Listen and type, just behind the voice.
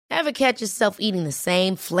Ever catch yourself eating the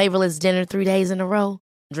same flavorless dinner 3 days in a row?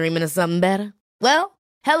 Dreaming of something better? Well,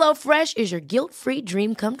 HelloFresh is your guilt-free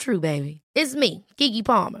dream come true, baby. It's me, Keke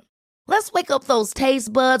Palmer. Let's wake up those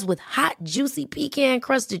taste buds with hot, juicy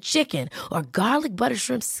pecan-crusted chicken or garlic butter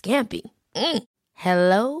shrimp scampi.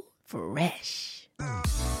 Hello Fresh.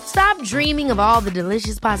 Stop dreaming of all the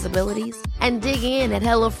delicious possibilities and dig in at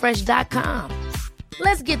HelloFresh.com.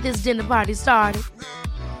 Let's get this dinner party started.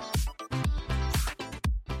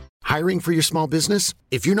 Hiring for your small business?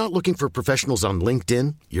 If you're not looking for professionals on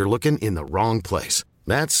LinkedIn, you're looking in the wrong place.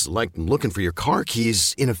 That's like looking for your car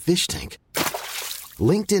keys in a fish tank.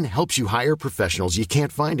 LinkedIn helps you hire professionals you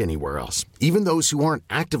can't find anywhere else, even those who aren't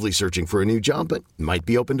actively searching for a new job but might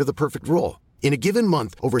be open to the perfect role. In a given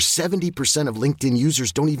month, over 70% of LinkedIn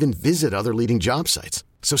users don't even visit other leading job sites.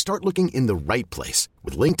 So start looking in the right place.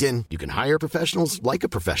 With LinkedIn, you can hire professionals like a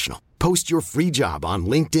professional. Post your free job on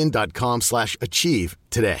linkedin.com/achieve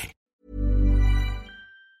today.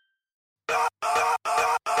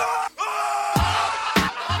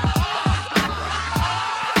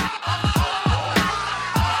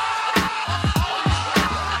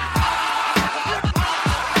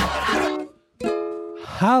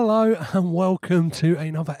 Hello and welcome to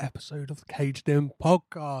another episode of the Caged In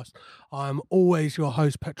podcast. I'm always your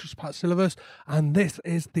host, Petrus Patsilivus, and this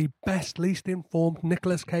is the best, least informed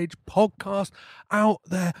Nicolas Cage podcast out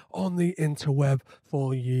there on the interweb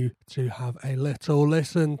for you to have a little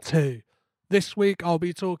listen to. This week I'll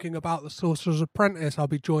be talking about The Sorcerer's Apprentice. I'll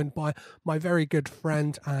be joined by my very good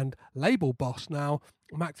friend and label boss now,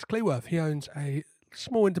 Max Cleworth. He owns a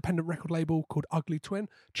small independent record label called Ugly Twin.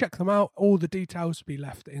 Check them out. All the details will be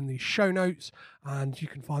left in the show notes, and you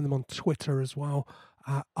can find them on Twitter as well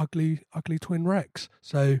at Ugly Twin Rex.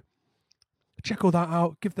 So check all that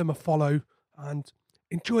out, give them a follow, and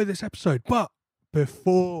enjoy this episode. But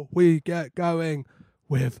before we get going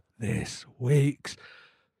with this week's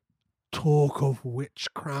talk of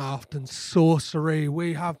witchcraft and sorcery,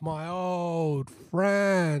 we have my old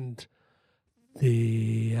friend,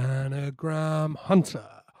 the Anagram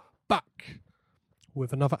Hunter, back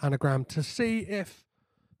with another anagram to see if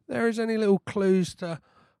there is any little clues to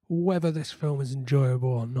whether this film is enjoyable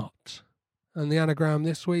or not. And the anagram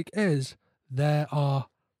this week is, there are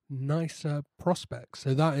nicer prospects.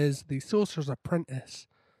 So that is The Sorcerer's Apprentice.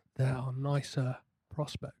 There are nicer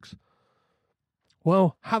prospects.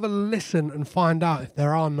 Well, have a listen and find out if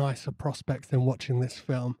there are nicer prospects than watching this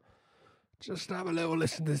film. Just have a little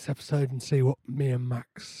listen to this episode and see what me and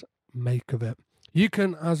Max make of it. You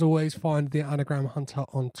can, as always, find the Anagram Hunter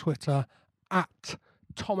on Twitter at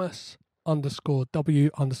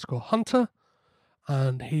Thomas_W_Hunter.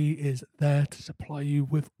 And he is there to supply you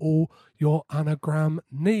with all your anagram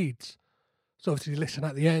needs. So obviously listen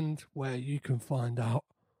at the end where you can find out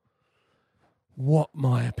what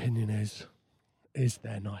my opinion is. Is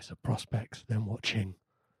there nicer prospects than watching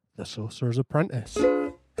The Sorcerer's Apprentice?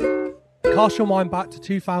 Cast your mind back to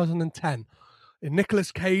 2010 in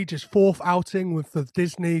Nicolas Cage's fourth outing with the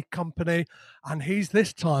Disney company, and he's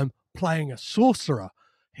this time playing a sorcerer.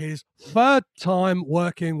 His third time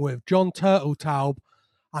working with John Turteltaub,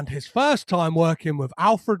 and his first time working with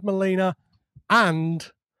Alfred Molina and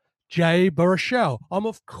Jay Baruchel. I'm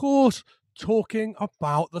of course talking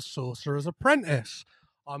about The Sorcerer's Apprentice.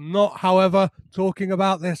 I'm not, however, talking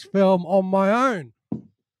about this film on my own.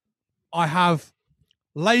 I have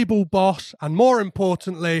label boss, and more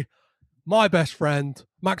importantly, my best friend,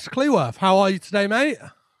 Max Cleworth. How are you today, mate?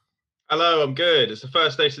 Hello, I'm good. It's the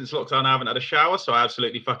first day since lockdown I haven't had a shower, so I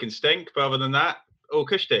absolutely fucking stink. But other than that, all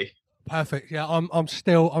cushy. Perfect. Yeah, I'm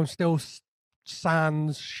still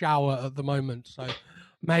sans shower at the moment, so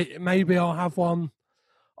maybe I'll have one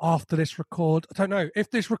after this record. I don't know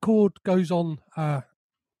if this record goes on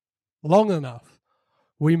long enough.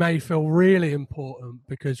 We may feel really important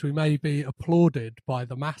because we may be applauded by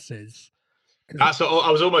the masses. That's what,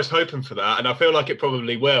 I was almost hoping for that, and I feel like it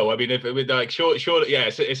probably will. I mean, if it would like short, yeah,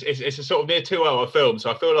 it's a sort of near 2-hour film,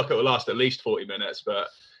 so I feel like it will last at least 40 minutes. But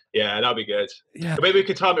yeah, that'll be good. Yeah, but maybe we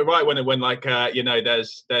could time it right when like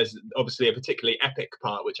there's obviously a particularly epic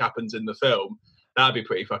part which happens in the film. That'd be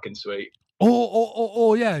pretty fucking sweet.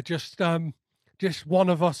 Or yeah, just one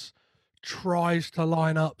of us tries to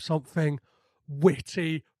line up something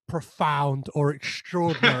witty, profound, or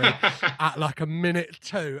extraordinary at like a minute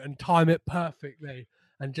 2 and time it perfectly,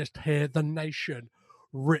 and just hear the nation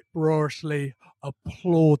rip-roariously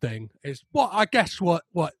applauding is what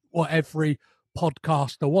every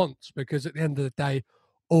podcaster wants, because at the end of the day,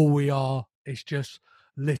 all we are is just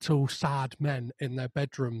little sad men in their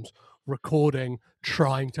bedrooms recording,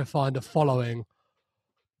 trying to find a following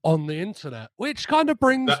on the internet, which kind of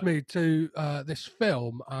brings me to this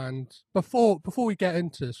film. And before we get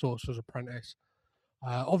into Sorcerer's Apprentice,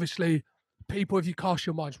 obviously, people, if you cast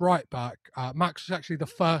your minds right back, Max was actually the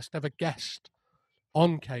first ever guest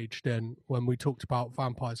on Caged In when we talked about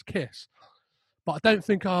Vampire's Kiss. But I don't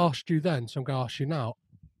think I asked you then, so I'm going to ask you now.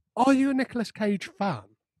 Are you a Nicolas Cage fan?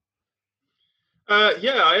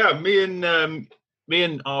 Yeah, I am. Me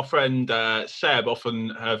and our friend Seb often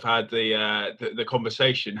have had the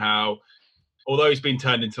conversation how, although he's been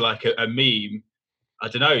turned into like a meme, I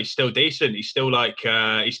don't know, he's still decent. He's still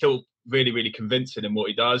he's still really, really convincing in what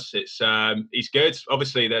he does. It's he's good.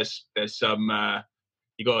 Obviously, there's some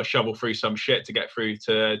you got to shovel through some shit to get through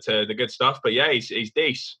to the good stuff. But yeah, he's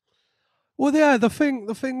decent. Well, yeah, the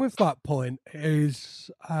thing with that point is,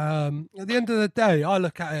 at the end of the day, I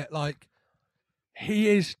look at it like he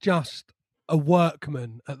is just a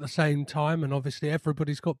workman at the same time, and obviously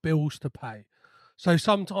everybody's got bills to pay. So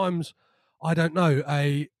sometimes, I don't know,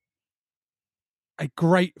 a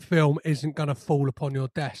great film isn't going to fall upon your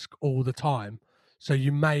desk all the time. So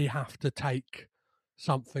you may have to take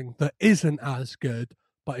something that isn't as good,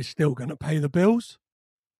 but is still going to pay the bills.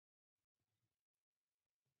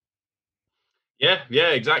 Yeah,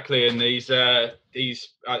 exactly. And he seems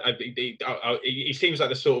like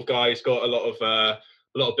the sort of guy who's got a lot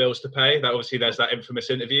of bills to pay. That obviously there's that infamous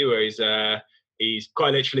interview where he's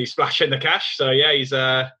quite literally splashing the cash. So yeah, he's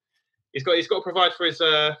got to provide for his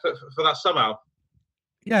for that somehow.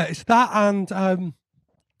 Yeah, it's that, and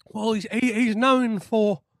well, he's known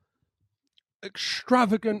for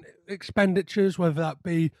extravagant expenditures, whether that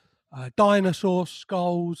be dinosaur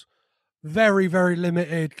skulls, very, very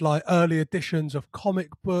limited, like early editions of comic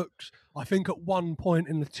books. I think at one point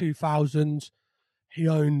in the 2000s, he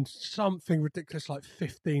owned something ridiculous like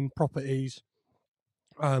 15 properties,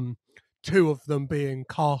 2 of them being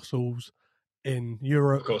castles in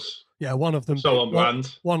Europe. Of course. Yeah, one of them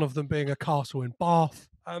one of them being a castle in Bath.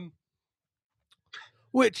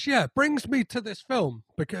 Which, yeah, brings me to this film,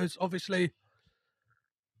 because obviously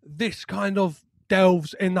this kind of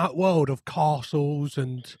delves in that world of castles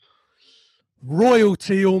and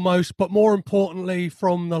royalty almost, but more importantly,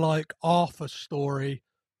 from the like Arthur story,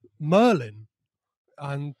 Merlin.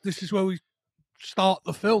 And this is where we start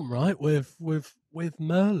the film, right? With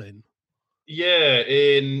Merlin. Yeah,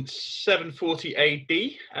 in 740 AD,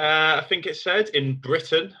 I think it said, in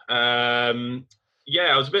Britain.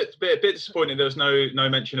 Yeah, I was a bit disappointed there was no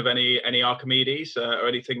mention of any Archimedes or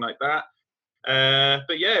anything like that.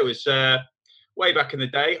 But yeah, it was way back in the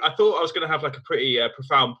day. I thought I was going to have like a pretty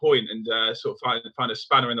profound point and sort of find a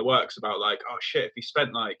spanner in the works about like, oh shit, if he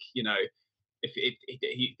spent like, you know, if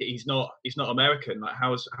he's not American, like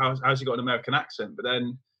how's he got an American accent? But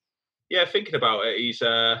then, yeah, thinking about it,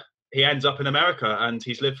 he ends up in America and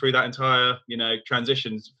he's lived through that entire, you know,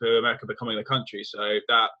 transitions for America becoming a country. So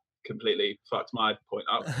that completely fucked my point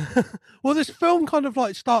up. Well, this film kind of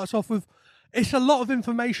like starts off with, it's a lot of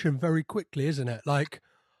information very quickly, isn't it? Like,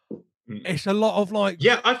 it's a lot of like,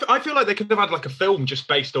 yeah, I feel like they could have had like a film just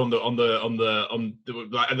based on the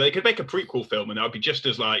like, they could make a prequel film and that would be just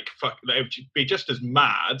as like they would be just as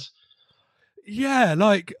mad. Yeah,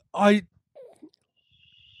 like I'll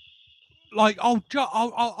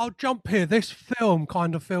jump here. This film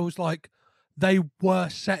kind of feels like they were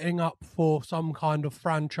setting up for some kind of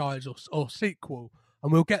franchise or sequel,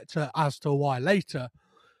 and we'll get to as to why later.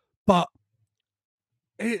 But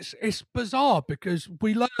it's bizarre because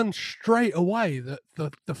we learn straight away that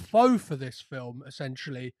the foe for this film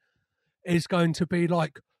essentially is going to be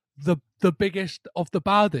like the biggest of the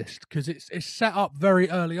baddest, because it's set up very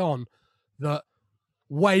early on that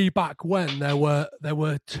way back when there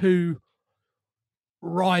were 2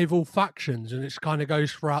 rival factions, and it kind of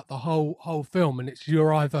goes throughout the whole film, and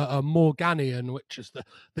you're either a Morganian, which is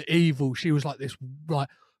the evil, she was like this like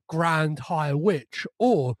grand high witch,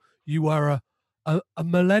 or you were a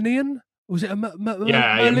millennian. Was it a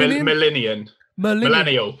millennian?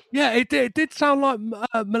 Millennial. Yeah, it did sound like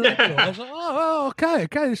millennial. I was like, oh, okay.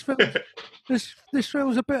 This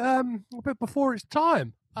feels a bit before its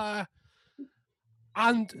time,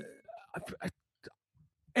 and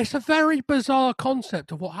it's a very bizarre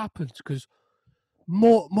concept of what happens, because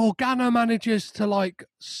Morgana manages to like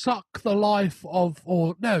suck the life of,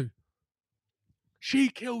 or no, she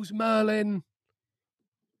kills Merlin.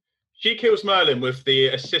 She kills Merlin with the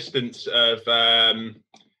assistance of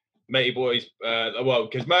Matey Boy's. Well,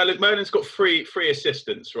 because Merlin's got three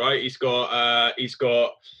assistants, right? He's got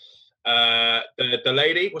the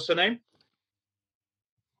lady. What's her name?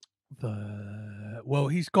 Well,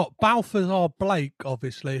 he's got Balthazar Blake,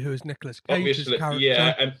 obviously, who is Nicolas Cage's character.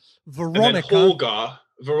 Yeah, and Veronica. And then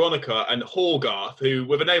Veronica and Horgarth, who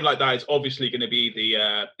with a name like that is obviously going to be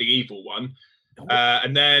the evil one.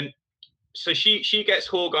 And then so she gets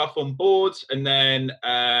Horgarth on board, and then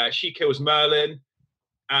she kills Merlin,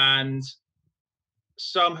 and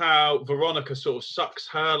somehow Veronica sort of sucks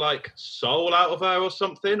her like soul out of her or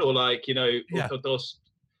something, or like, you know, or does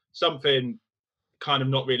something kind of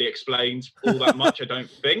not really explained all that much, I don't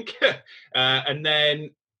think. And then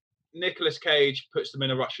Nicolas Cage puts them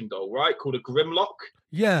in a Russian doll, right, called a Grimlock.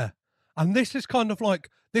 Yeah, and this is kind of like,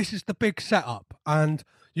 this is the big setup, and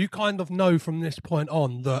you kind of know from this point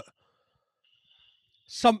on that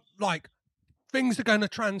some like things are going to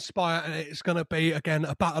transpire, and it's going to be again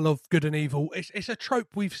a battle of good and evil. It's a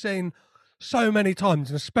trope we've seen so many times,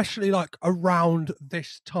 and especially like around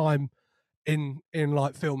this time in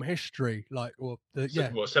like film history, like, or the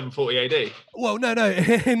 740 AD. Well, no,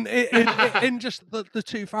 in just the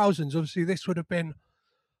 2000s. Obviously, this would have been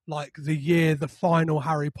like the year the final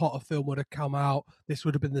Harry Potter film would have come out. This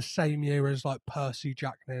would have been the same year as like Percy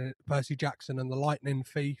Jackson and the Lightning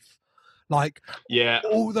Thief. Like,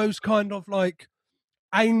 all those kind of like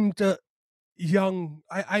aimed at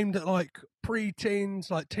like pre-teens,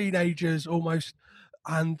 like teenagers almost,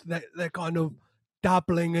 and they're kind of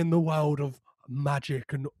dabbling in the world of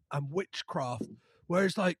magic and witchcraft.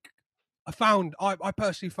 Whereas like I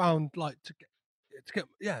personally found like to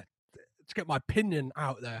get my opinion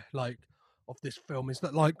out there, like, of this film, is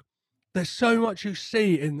that like there's so much you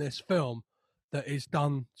see in this film that is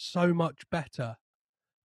done so much better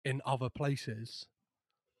in other places.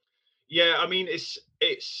 Yeah, I mean, it's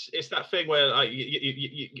that thing where like have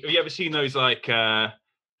you ever seen those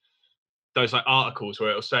articles where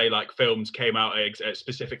it'll say like films came out at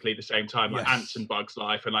specifically the same time, like Ants and Bugs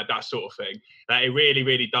Life and like that sort of thing. That it really,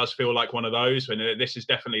 really does feel like one of those. When this is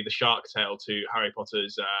definitely the Shark Tale to Harry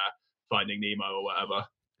Potter's Finding Nemo or whatever.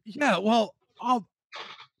 Yeah, well,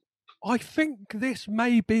 I think this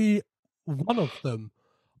may be one of them.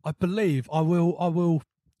 I believe I will.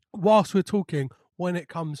 Whilst we're talking, when it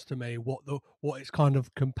comes to me, what its kind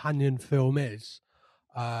of companion film is,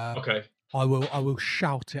 okay, I will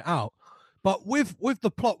shout it out. But with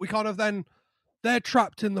the plot, we kind of then, they're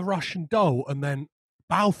trapped in the Russian doll, and then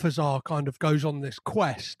Balthazar kind of goes on this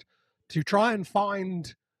quest to try and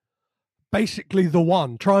find basically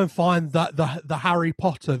try and find that the Harry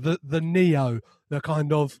Potter, the Neo, the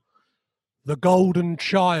kind of the golden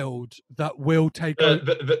child that will take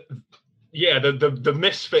the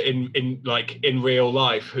misfit in real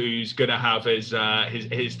life, who's gonna have his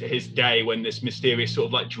day when this mysterious sort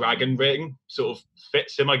of like dragon ring sort of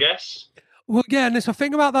fits him, I guess. Well, yeah, and there's a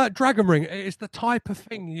thing about that dragon ring. It's the type of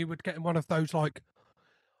thing you would get in one of those like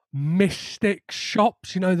mystic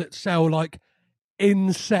shops, you know, that sell like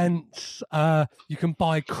incense. You can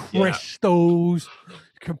buy crystals. You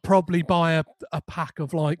can probably buy a pack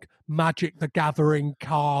of like Magic the Gathering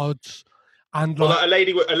cards. And like a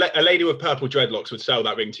lady with purple dreadlocks would sell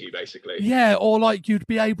that ring to you, basically. Yeah, or like you'd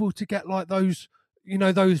be able to get like those, you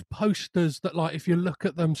know, those posters that like if you look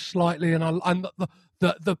at them slightly and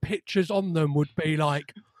the pictures on them would be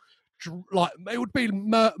like it would be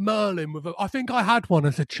Merlin with I think I had one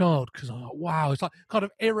as a child because I was like, wow, it's like kind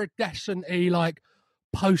of iridescent-y like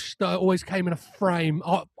poster, always came in a frame.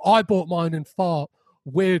 I bought mine in far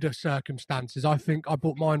weirder circumstances. I think I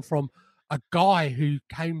bought mine from a guy who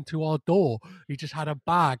came to our door. He just had a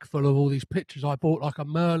bag full of all these pictures. I bought like a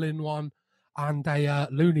Merlin one and a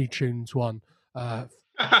Looney Tunes one.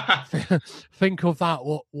 Think of that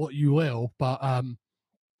what you will, but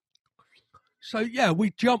so yeah,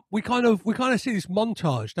 we kind of see this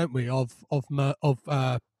montage, don't we, of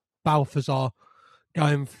Balthazar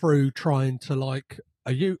going through trying to like,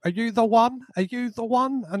 are you the one? Are you the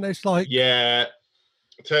one? And it's like, yeah,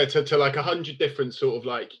 to like 100 different sort of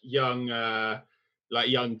like young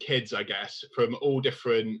kids, I guess, from all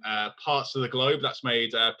different parts of the globe. That's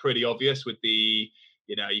made pretty obvious with the,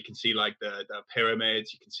 you know, you can see like the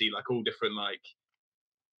pyramids, you can see like all different like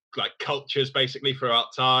cultures basically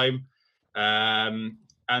throughout time. And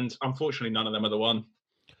unfortunately none of them are the one.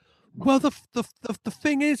 Well, the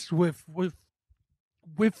thing is with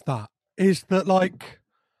that is that like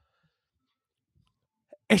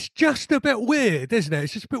it's just a bit weird, isn't it?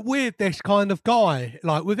 It's just a bit weird, this kind of guy.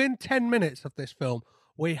 Like within 10 minutes of this film,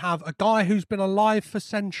 we have a guy who's been alive for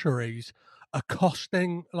centuries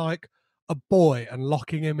accosting like a boy and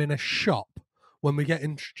locking him in a shop. When we get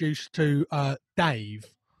introduced to Dave,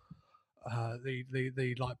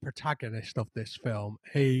 the like protagonist of this film,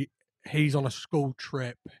 he's on a school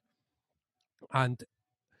trip and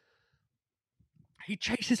he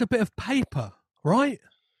chases a bit of paper, right?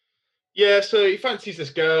 Yeah, so he fancies this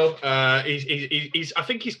girl. He's I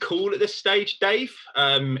think he's cool at this stage, Dave.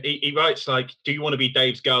 He writes like, "Do you want to be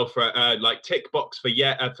Dave's girlfriend?" Like tick box for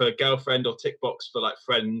girlfriend or tick box for like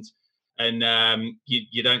friend. And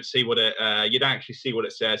you don't see what you don't actually see what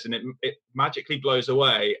it says, and it magically blows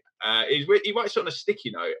away. He writes it on a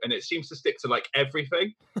sticky note, and it seems to stick to like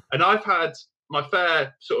everything. And I've had my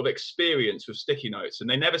fair sort of experience with sticky notes, and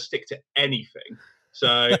they never stick to anything.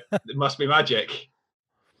 So it must be magic.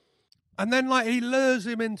 And then, like, he lures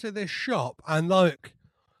him into this shop, and, like,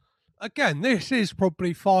 again, this is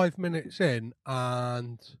probably 5 minutes in,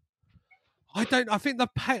 and I think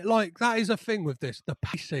that is a thing with this. The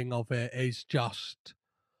pacing of it is just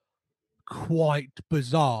quite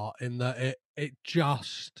bizarre in that it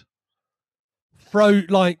just do you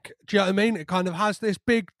know what I mean? It kind of has this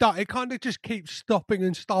it kind of just keeps stopping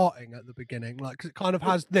and starting at the beginning, like, 'cause it kind of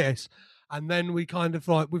has this, and then we kind of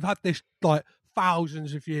like, we've had this like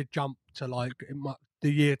thousands of year jump to like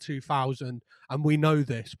the year 2000, and we know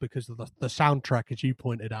this because of the soundtrack, as you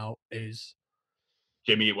pointed out, is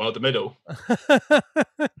Jimmy Eat World the Middle.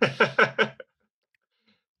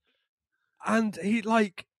 And he,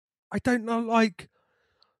 like, I don't know, like,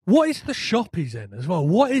 what is the shop he's in as well?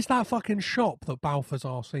 What is that fucking shop that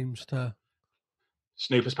Balthazar seems to...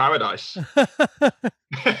 Snooper's Paradise.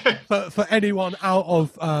 for anyone out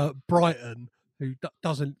of Brighton who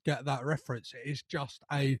doesn't get that reference, it is just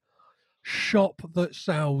a shop that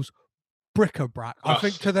sells bric-a-brac. I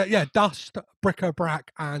think dust,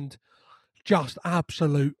 bric-a-brac, and just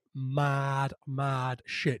absolute mad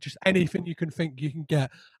shit. Just anything you can think you can get,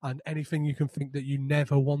 and anything you can think that you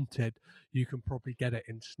never wanted, you can probably get it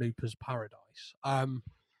in Snooper's Paradise.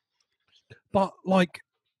 But like,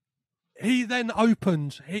 he then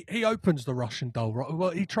opens he opens the Russian doll, right? Well,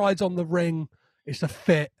 he tries on the ring, it's a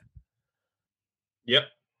fit. Yep.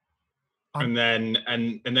 And then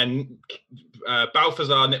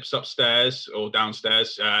Balthazar nips upstairs or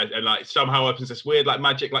downstairs and like somehow opens this weird like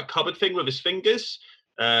magic like cupboard thing with his fingers,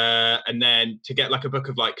 and then to get like a book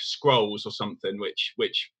of like scrolls or something,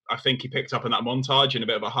 which I think he picked up in that montage in a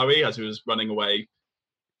bit of a hurry as he was running away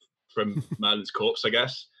from Merlin's corpse, I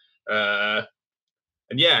guess. And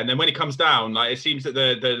then when he comes down, like, it seems that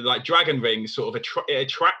the like dragon ring sort of it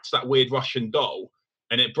attracts that weird Russian doll,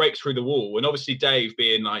 and it breaks through the wall. And obviously Dave,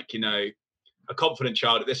 being like, you know, a confident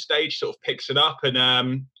child at this stage, sort of picks it up,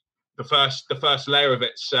 and the first layer of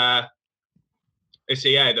it's the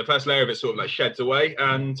first layer of it sort of like sheds away,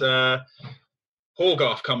 and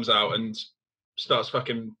Horgarth comes out and starts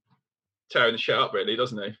fucking tearing the shit up, really,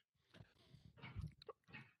 doesn't he?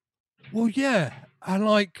 Well, yeah, and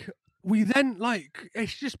like, we then, like,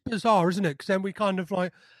 it's just bizarre, isn't it? Because then we kind of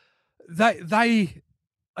like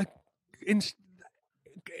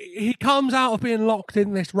he comes out of being locked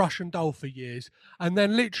in this Russian doll for years, and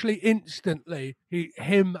then literally instantly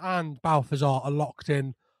him and Balthazar are locked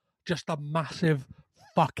in just a massive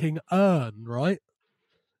fucking urn, right?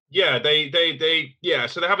 Yeah,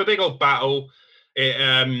 so they have a big old battle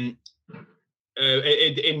in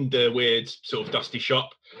the weird sort of dusty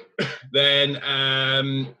shop. Then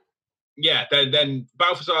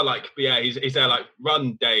Balthazar, like, he's there like,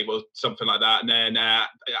 run, Dave, or something like that. And then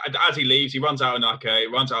as he leaves, he runs out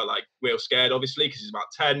like real scared, obviously, because he's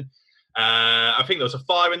about 10. I think there was a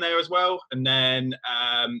fire in there as well. And then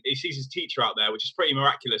he sees his teacher out there, which is pretty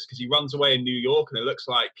miraculous because he runs away in New York, and it looks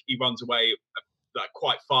like he runs away like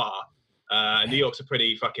quite far. New York's a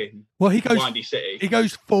pretty fucking windy city. He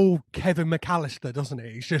goes full Kevin McAllister, doesn't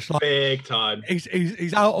he? He's just like big time.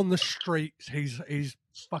 He's out on the streets. He's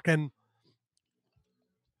fucking.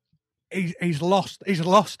 He's lost. He's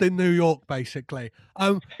lost in New York, basically.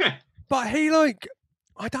 But he, like,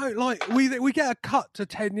 I don't like. We get a cut to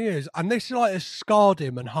 10 years, and this like has scarred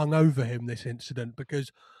him and hung over him, this incident,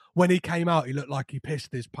 because when he came out, he looked like he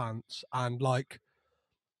pissed his pants, and like,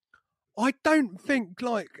 I don't think,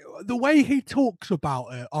 like, the way he talks about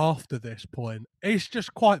it after this point is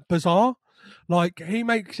just quite bizarre. Like, he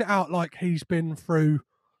makes it out like he's been through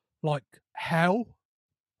like hell.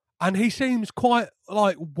 And he seems quite,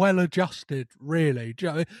 like, well-adjusted, really. Do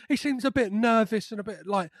you know what I mean? He seems a bit nervous and a bit,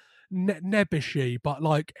 like, nebbishy, but,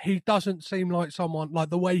 like, he doesn't seem like someone,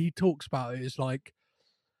 like, the way he talks about it is, like,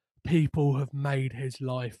 people have made his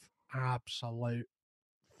life absolute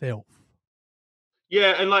filth.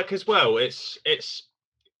 Yeah, and, like, as well, he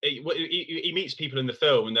meets people in the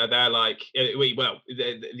film, and they're like,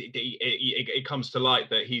 it comes to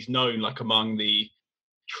light that he's known, like, among the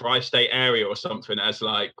tri-state area or something as,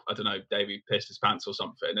 like, I don't know, Davey pissed his pants or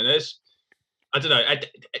something. And there's, I don't know,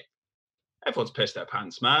 everyone's pissed their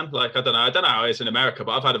pants, man. Like, I don't know how it is in America,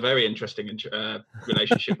 but I've had a very interesting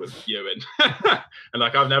relationship with Ewan. And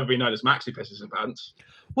like, I've never been known as Max who pisses his pants.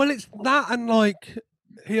 Well, it's that, and like,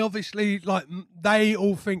 he obviously, like, they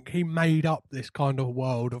all think he made up this kind of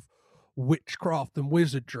world of witchcraft and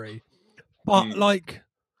wizardry, but like,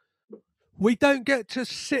 we don't get to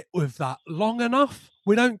sit with that long enough.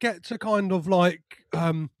 We don't get to kind of like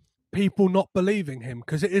people not believing him,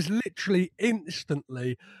 because it is literally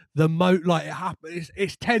instantly like it happens.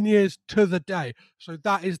 It's 10 years to the day, so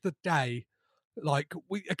that is the day. Like,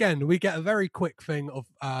 we get a very quick thing of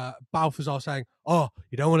Balthazar saying, "Oh,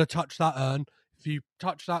 you don't want to touch that urn. If you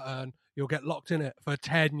touch that urn, you'll get locked in it for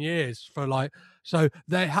 10 years." For like, so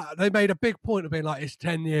they made a big point of being like, it's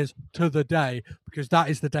 10 years to the day, because that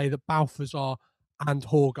is the day that Balthazar and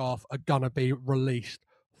Horgarth are gonna be released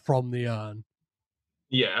from the urn.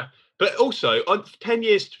 Yeah, but also 10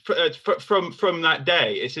 years from that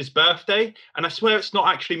day, it's his birthday, and I swear it's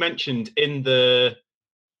not actually mentioned in the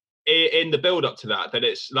build up to that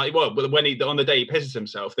it's like, well, when he on the day he pisses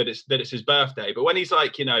himself, that it's his birthday. But when he's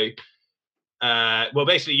like, well,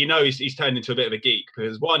 basically, he's turned into a bit of a geek,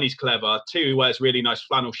 because one, he's clever, two, he wears really nice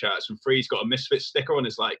flannel shirts, and three, he's got a Misfits sticker on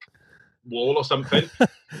his like wall or something.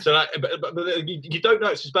 So like, but you don't know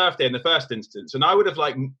it's his birthday in the first instance, and I would have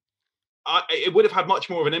like. It would have had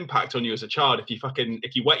much more of an impact on you as a child if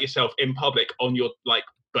you wet yourself in public on your like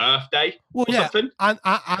birthday or something.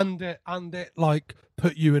 And it like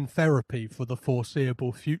put you in therapy for the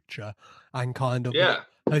foreseeable future, and kind of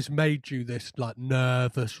has made you this like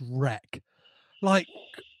nervous wreck. Like,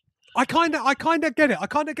 I kind of get it. I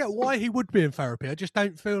kind of get why he would be in therapy. I just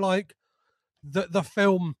don't feel like the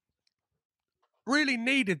film really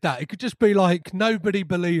needed that. It could just be like, nobody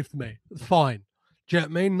believed me. Fine. Do you know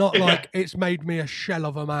what I mean? Not like it's made me a shell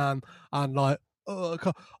of a man, and like, oh,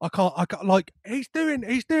 I can't. Like, he's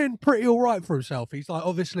doing pretty all right for himself. He's like,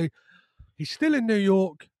 obviously, he's still in New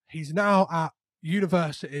York. He's now at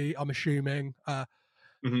university, I'm assuming,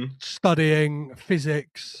 studying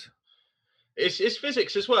physics. It's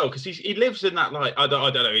physics as well, because he lives in that, like, I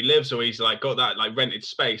don't know, he lives, or he's like got that like rented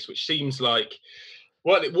space, which seems like,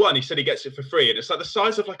 one, he said he gets it for free, and it's like the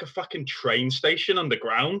size of like a fucking train station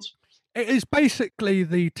underground. It is basically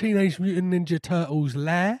the Teenage Mutant Ninja Turtles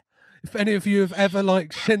lair. If any of you have ever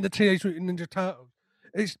like seen the Teenage Mutant Ninja Turtles,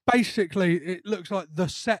 it's basically, it looks like the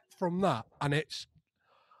set from that, and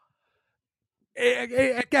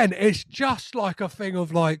again, it's just like a thing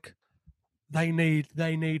of like, they need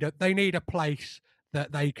a place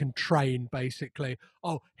that they can train, basically.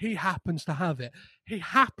 Oh, he happens to have it. He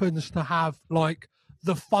happens to have like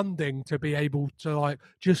the funding to be able to like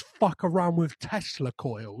just fuck around with Tesla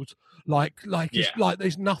coils, it's like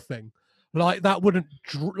there's nothing. Like, that wouldn't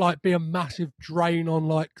like be a massive drain on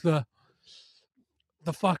like the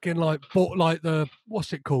fucking like the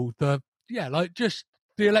what's it called, like just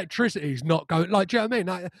the electricity's not going, like, do you know what I mean?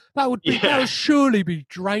 Like, that would surely be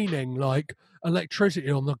draining like electricity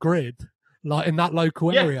on the grid, like in that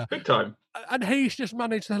local area, big time. And he's just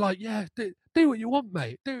managed to like, do what you want,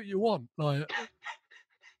 mate. Do what you want, like.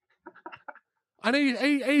 And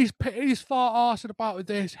he's far arsed about with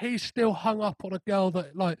this. He's still hung up on a girl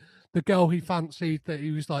that, like, the girl he fancied, that he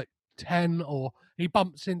was like 10, or he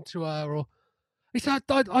bumps into her, or he said,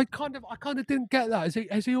 I kind of didn't get that.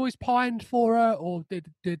 Has he always pined for her, or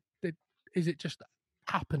is it just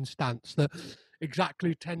happenstance that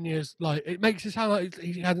exactly 10 years, like, it makes it sound like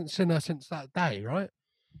he hadn't seen her since that day, right?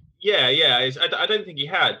 Yeah. I don't think he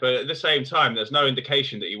had, but at the same time, there's no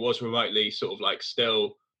indication that he was remotely sort of like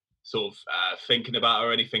still sort of thinking about her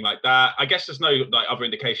or anything like that. I guess there's no like other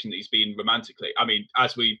indication that he's been romantically. I mean,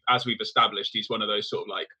 as we've established, he's one of those sort of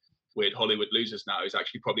like weird Hollywood losers now. He's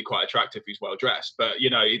actually probably quite attractive. He's well dressed, but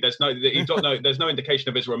there's no indication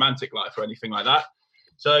of his romantic life or anything like that.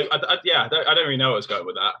 So I don't really know where I was going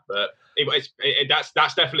with that, but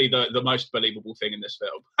that's definitely the most believable thing in this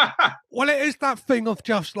film. Well, it is that thing of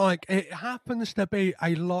just like, it happens to be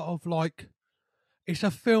a lot of like, it's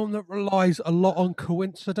a film that relies a lot on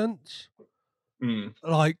coincidence,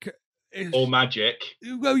 like, or magic.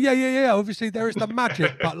 Well, yeah. Obviously, there is the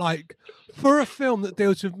magic, but like, for a film that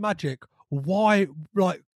deals with magic, why,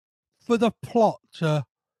 like, for the plot to,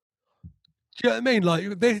 do you know what I mean?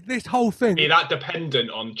 Like, this whole thing, be that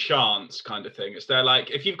dependent on chance kind of thing. It's there,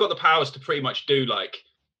 like, if you've got the powers to pretty much do like,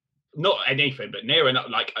 not anything, but near enough,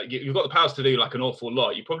 like, you've got the powers to do like an awful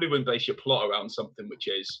lot, you probably wouldn't base your plot around something which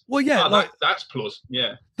is, well, yeah, like, that's plus,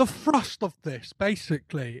 yeah. The thrust of this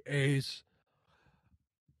basically is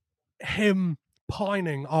him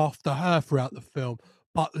pining after her throughout the film,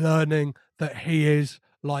 but learning that he is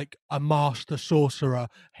like a master sorcerer.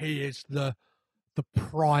 He is the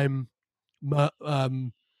prime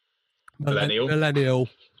millennial,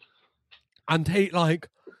 and he's like,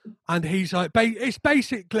 it's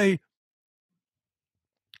basically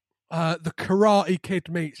the Karate Kid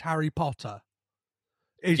meets Harry Potter.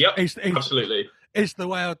 Absolutely. Is the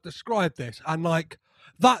way I'd describe this, and like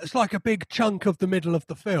that's like a big chunk of the middle of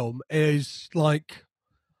the film is like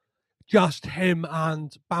just him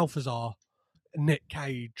and Balthazar, Nick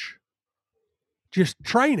Cage, just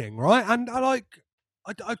training, right? And I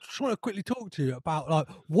just want to quickly talk to you about like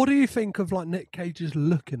what do you think of like Nick Cage's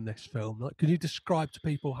look in this film? Like, can you describe to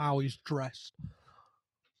people how he's dressed?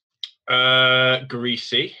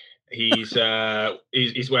 Greasy. He's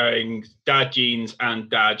wearing dad jeans and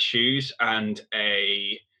dad shoes and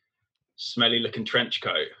a smelly looking trench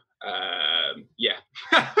coat. And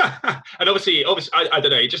obviously, I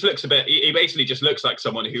don't know. He just looks a bit. He basically just looks like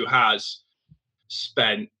someone who has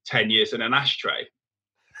spent 10 years in an ashtray.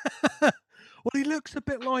 Well, he looks a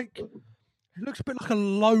bit like a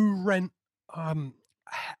low rent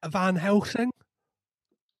Van Helsing.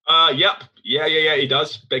 Yep. Yeah. He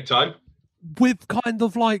does big time. With kind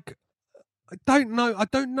of like, I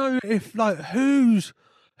don't know if like whose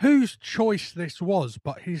choice this was,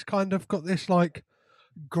 but he's kind of got this like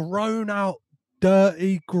grown out,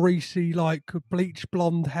 dirty, greasy, like bleach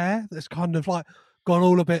blonde hair that's kind of like gone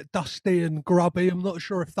all a bit dusty and grubby. I'm not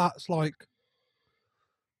sure if that's like.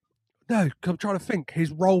 No, I'm trying to think.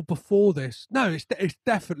 His role before this. No, it's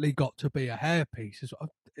definitely got to be a hairpiece.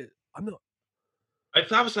 I'm not. If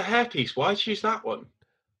that was a hairpiece, why choose that one?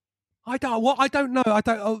 I don't know.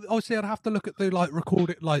 Obviously, I'd have to look at the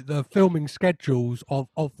the filming schedules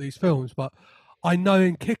of these films. But I know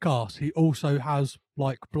in Kick-Ass he also has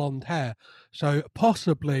like blonde hair, so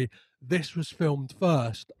possibly this was filmed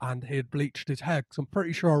first and he had bleached his hair. Because I'm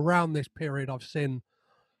pretty sure around this period I've seen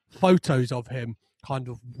photos of him kind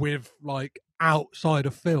of with like outside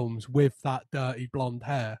of films with that dirty blonde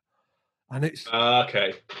hair, and it's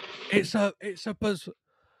okay. It's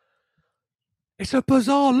a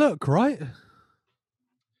bizarre look, right?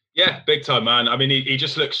 Yeah, big time, man. I mean, he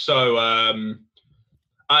just looks so.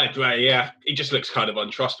 He just looks kind of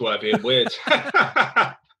untrustworthy and weird.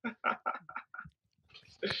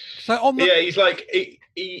 So he's like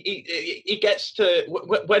he gets to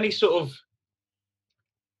when he sort of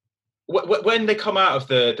when they come out of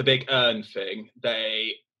the big urn thing.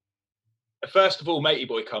 They first of all, Matey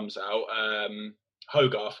Boy comes out.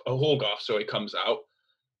 Hogarth, comes out.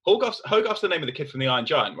 Hogarth's the name of the kid from the Iron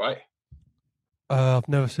Giant, right? I've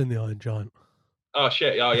never seen the Iron Giant. Oh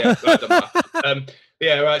shit! Oh yeah,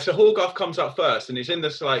 yeah, right. So Hogarth comes out first, and he's in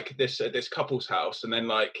this this couple's house, and then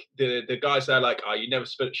like the guys there like, oh, you never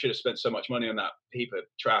should have spent so much money on that heap of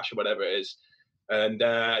trash or whatever it is, and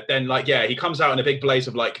then like he comes out in a big blaze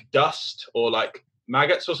of like dust or like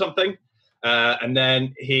maggots or something, and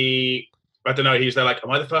then I don't know, he's there like, am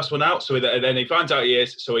I the first one out? So then he finds out he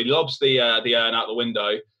is, so he lobs the urn out the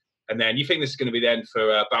window, and then you think this is going to be the end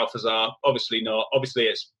for Balthazar. Obviously not. Obviously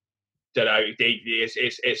it's, don't know,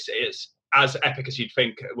 it's as epic as you'd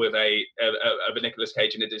think with a Nicolas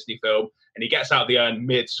Cage in a Disney film, and he gets out of the urn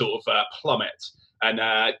mid sort of plummet, and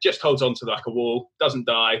just holds on to like a wall, doesn't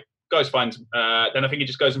die, then I think he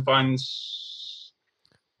just goes and finds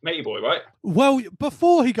Matey Boy, right? Well,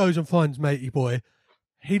 before he goes and finds Matey Boy,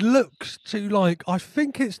 he looks to like, I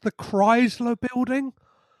think it's the Chrysler building,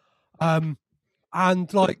 and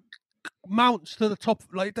like mounts to the top.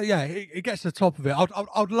 Like, he gets to the top of it.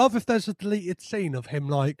 I'd love if there's a deleted scene of him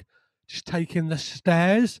like just taking the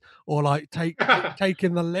stairs or like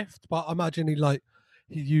taking the lift. But I imagine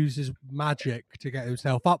he uses magic to get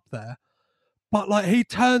himself up there. But like he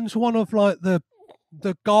turns one of like the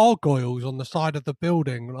gargoyles on the side of the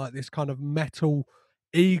building, like this kind of metal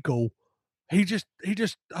eagle. He just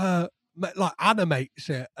like animates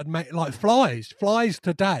it and flies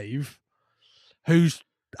to Dave, who's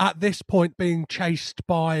at this point being chased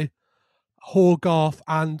by Hogarth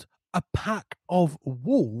and a pack of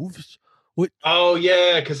wolves. Oh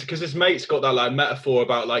yeah, because his mate's got that like metaphor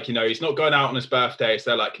about like, you know, he's not going out on his birthday. So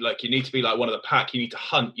they're like you need to be like one of the pack. You need to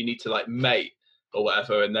hunt. You need to like mate or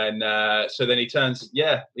whatever. And then so then he turns.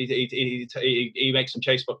 Yeah, he makes them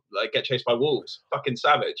get chased by wolves. Fucking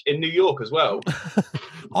savage in New York as well.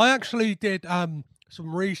 I actually did some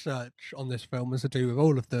research on this film as I do with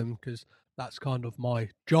all of them because that's kind of my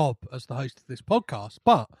job as the host of this podcast.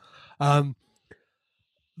 But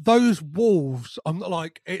those wolves, I'm not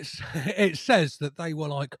like it says that they were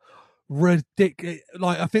like ridiculous.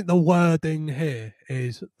 Like I think the wording here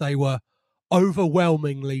is they were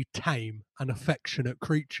overwhelmingly tame and affectionate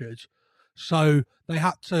creatures. So they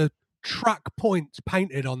had to track points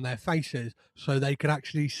painted on their faces so they could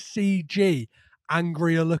actually CG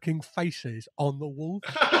angrier looking faces on the wolves.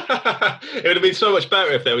 It would have been so much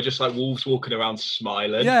better if they were just like wolves walking around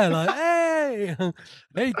smiling. Yeah, like, hey,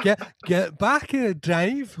 get back here,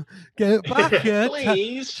 Dave. Get back here.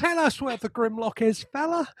 Please. Tell us where the Grimlock is,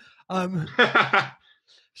 fella.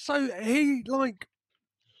 So he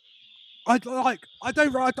I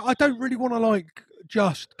don't really want to like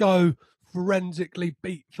just go forensically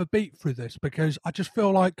beat for beat through this, because I just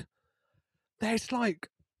feel like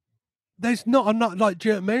there's not enough, like, do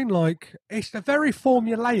you know what I mean? Like, it's a very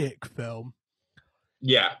formulaic film.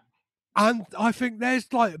 Yeah. And I think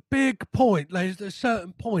there's like there's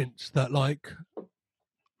certain points that like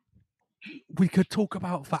we could talk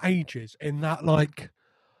about for ages, in that like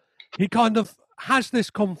he kind of has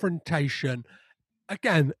this confrontation.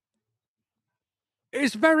 Again,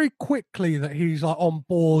 it's very quickly that he's like on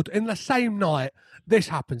board. In the same night this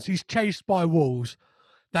happens, he's chased by wolves.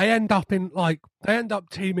 They end up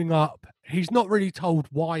teaming up. He's not really told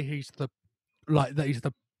why he's the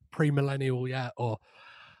premillennial yet,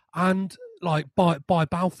 and like by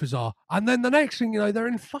Balthazar. And then the next thing you know, they're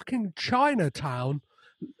in fucking Chinatown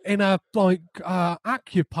in a like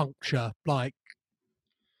acupuncture like.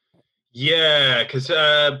 Yeah, because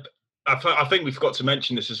I think we forgot to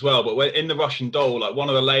mention this as well, but in the Russian Doll, like one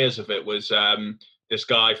of the layers of it was this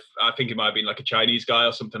guy, I think it might have been like a Chinese guy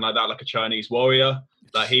or something like that, like a Chinese warrior.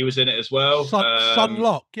 Like he was in it as well. Sun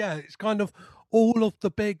Locke, yeah. It's kind of all of the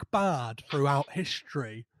big bad throughout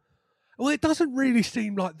history. Well, it doesn't really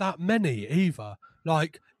seem like that many either.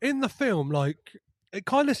 Like in the film, like it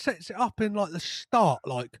kind of sets it up in like the start,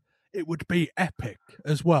 like it would be epic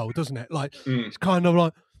as well, doesn't it? Like it's kind of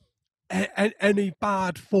like any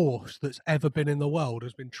bad force that's ever been in the world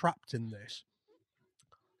has been trapped in this.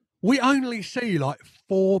 We only see like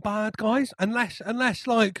 4 bad guys, unless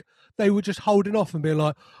like they were just holding off and being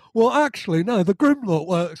like, well, actually, no, the Grimlock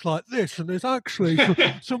works like this, and there's actually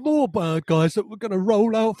some more bad guys that we're going to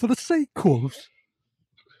roll out for the sequels.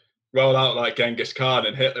 Roll out like Genghis Khan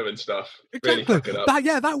and Hitler and stuff. Exactly. Really fuck it up.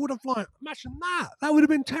 That would have, like, imagine that. That would have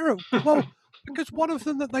been terrible. Well, because one of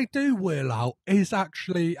them that they do wheel out is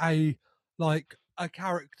actually a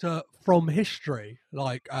character from history,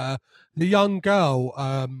 like the young girl.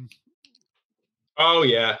 Oh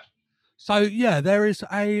yeah. So yeah, there is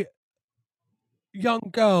a young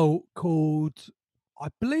girl called, I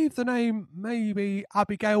believe the name maybe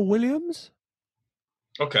Abigail Williams.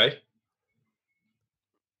 Okay.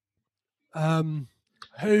 Who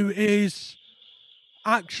is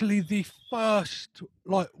actually the first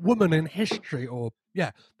like woman in history, or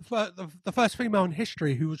the first female in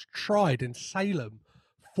history who was tried in Salem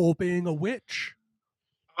for being a witch.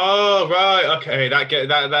 Oh right, okay,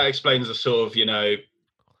 that explains the sort of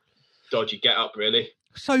dodgy get up, really.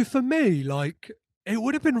 So for me, like, it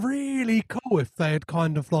would have been really cool if they had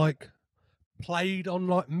kind of like played on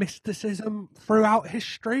like mysticism throughout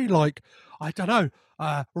history. Like, I don't know,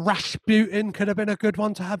 Rasputin could have been a good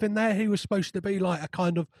one to have in there. He was supposed to be like a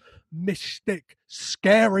kind of mystic,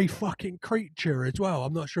 scary fucking creature as well.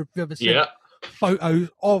 I'm not sure if you've ever seen photos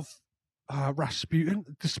of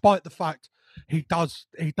Rasputin, despite the fact he does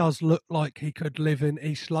look like he could live in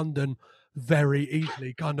East London very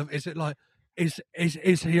easily. Kind of, is it like, is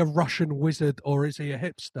he a Russian wizard or is he a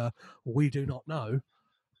hipster? We do not know.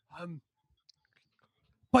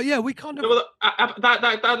 But yeah, we kind of... Well,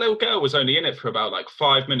 that little girl was only in it for about like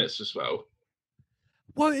 5 minutes as well.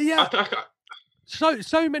 Well, yeah.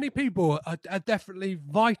 So many people are definitely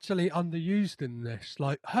vitally underused in this.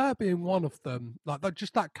 Like her being one of them. Like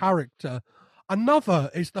just that character. Another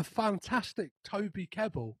is the fantastic Toby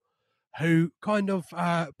Kebbell, who kind of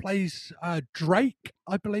plays Drake,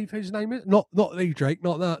 I believe his name is. Not the Drake,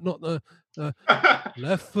 not the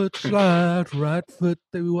left foot slide, right foot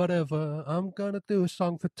do whatever. I'm going to do a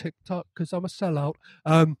song for TikTok because I'm a sellout.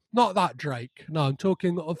 Not that Drake. No, I'm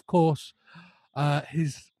talking, of course,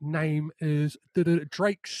 his name is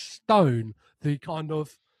Drake Stone, the kind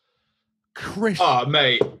of Chris... Oh,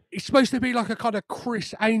 mate. He's supposed to be like a kind of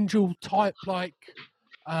Chris Angel type, like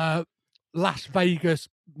Las Vegas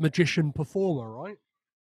magician performer, right?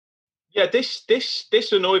 Yeah, this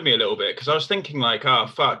annoyed me a little bit because I was thinking like, oh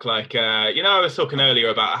fuck, like I was talking earlier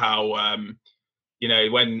about how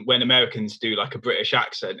when Americans do like a British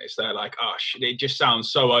accent, it's they're like, oh shit, it just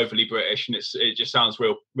sounds so overly British and it just sounds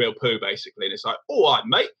real poo basically, and it's like, all right,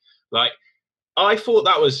 mate. Like I thought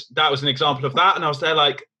that was an example of that, and I was there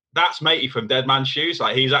like, that's Matey from Dead Man's Shoes,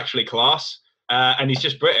 like he's actually class, and he's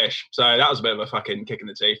just British, so that was a bit of a fucking kick in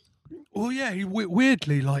the teeth. Well, yeah, he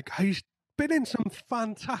weirdly, like, he's been in some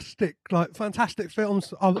fantastic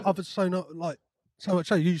films. I've so much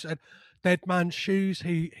so you said Dead Man's Shoes.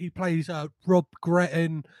 He plays Rob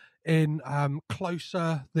Gretton in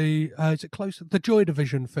Closer. Is it Closer? The Joy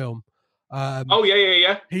Division film. Oh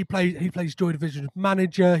yeah. He plays Joy Division's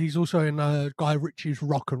manager. He's also in Guy Ritchie's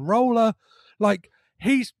Rock and Roller. Like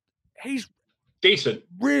he's decent,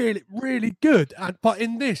 really, really good. But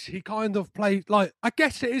in this, he kind of plays like, I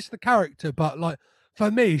guess it is the character, but like for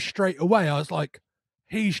me, straight away, I was like,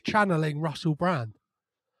 he's channeling Russell Brand.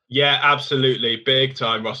 Yeah, absolutely, big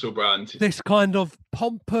time Russell Brand. This kind of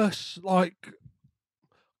pompous, like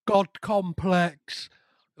god complex,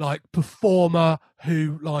 like performer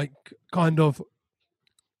who like kind of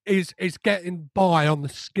is getting by on the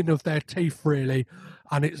skin of their teeth, really,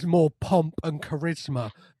 and it's more pomp and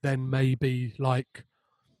charisma than maybe like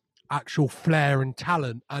actual flair and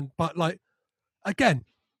talent. But like again,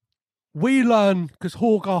 we learn because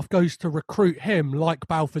Hogarth goes to recruit him, like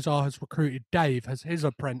Balthazar has recruited Dave as his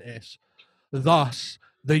apprentice. Thus,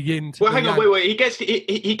 the yin. Well, hang on, wait. He gets the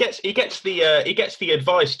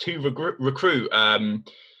advice to recruit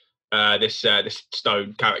this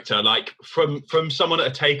Stone character, like from someone at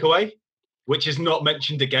a takeaway, which is not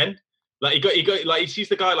mentioned again. Like he got like he sees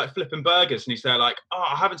the guy like flipping burgers, and he's there like, oh,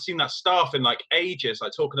 I haven't seen that staff in like ages,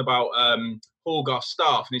 like talking about Hogarth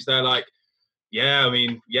staff, and he's there like, yeah,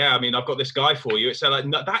 I mean, I've got this guy for you. It's like,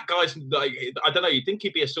 no, that guy's like, I don't know, you'd think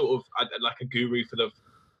he'd be a sort of like a guru for the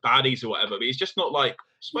baddies or whatever, but he's just not like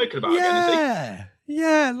spoken about again, is he?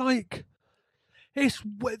 Yeah, like it's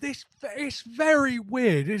very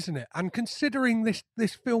weird, isn't it? And considering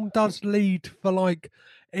this film does lead for like,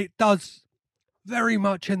 it does very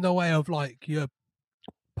much in the way of like your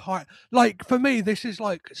like for me, this is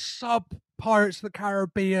like sub Pirates of the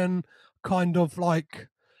Caribbean kind of like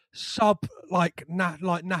sub like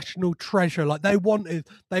like National Treasure. Like they wanted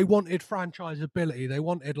franchisability, they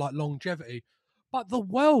wanted like longevity, but the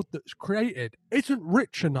world that's created isn't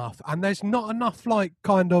rich enough, and there's not enough like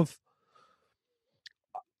kind of.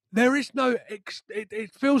 There is no.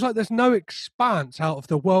 It feels like there's no expanse out of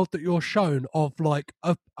the world that you're shown of like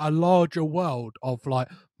a larger world of like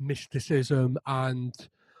mysticism and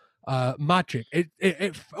magic.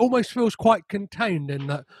 It almost feels quite contained in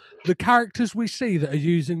that the characters we see that are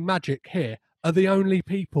using magic here are the only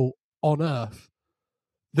people on Earth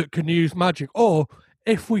that can use magic. Or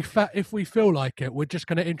if we feel like it, we're just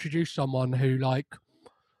going to introduce someone who like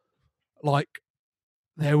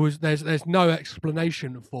there's no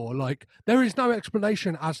explanation for, like there is no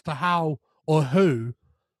explanation as to how or who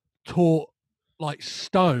taught like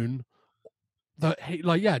Stone that he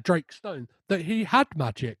Drake Stone that he had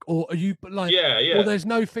magic, or are you like or there's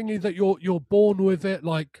no thingy that you're born with it,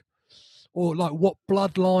 like, or like what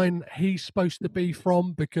bloodline he's supposed to be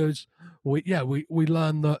from, because we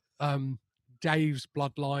learn that Dave's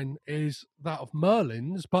bloodline is that of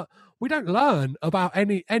Merlin's, but we don't learn about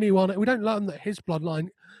anyone. We don't learn that his bloodline,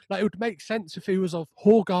 like it would make sense if he was of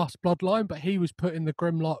Hogarth's bloodline, but he was put in the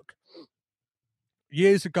Grimlock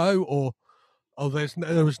years ago, or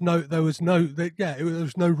there was no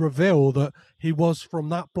reveal that he was from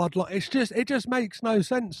that bloodline. It just makes no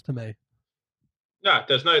sense to me. No,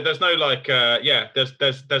 there's no like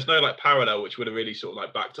there's no like parallel which would have really sort of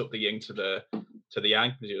like backed up the yin to the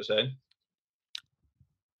yang, as you were saying.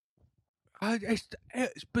 It's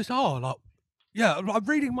bizarre. Like, yeah, I'm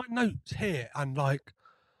reading my notes here, and like,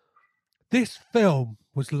 this film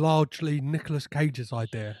was largely Nicolas Cage's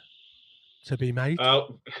idea to be made.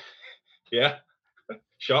 Oh, yeah,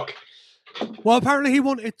 shock. Well, apparently he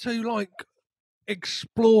wanted to like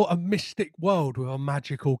explore a mystic world with a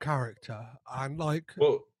magical character, and like,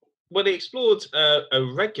 well, he explored a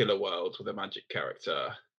regular world with a magic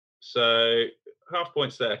character. So half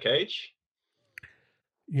points there, Cage.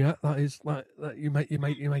 Yeah, that is like that. You make a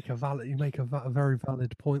very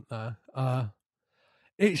valid point there.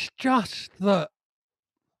 It's just that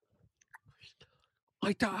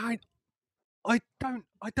I don't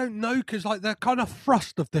know, because like the kind of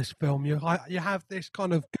thrust of this film, you have this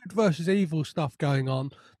kind of good versus evil stuff going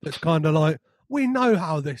on. That's kind of like, we know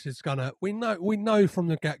how this is gonna. We know from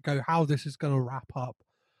the get go how this is gonna wrap up,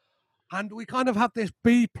 and we kind of have this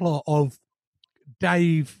B plot of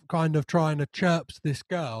Dave kind of trying to chirps this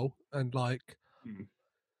girl, and like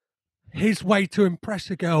his way to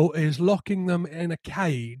impress a girl is locking them in a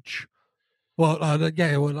cage.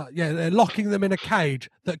 They're locking them in a cage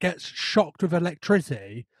that gets shocked with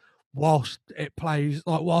electricity, whilst the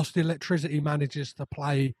electricity manages to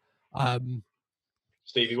play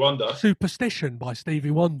Stevie Wonder, Superstition by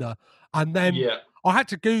Stevie Wonder, and then I had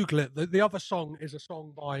to Google it. The other song is a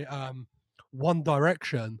song by One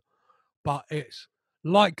Direction. But it's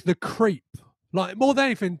like The Creep. Like, more than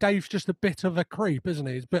anything, Dave's just a bit of a creep, isn't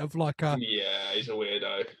he? He's a bit of like a... Yeah, he's a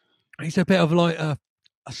weirdo. He's a bit of like a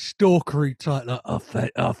a stalkery type, like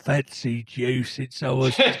I fancied you since I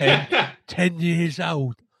was 10 years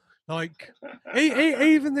old. Like,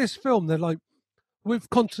 even this film, they're like, with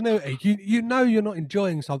continuity, you know you're not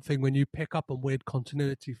enjoying something when you pick up on weird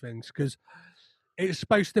continuity things, because it's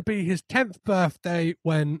supposed to be his 10th birthday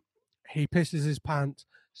when he pisses his pants.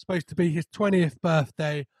 It's supposed to be his 20th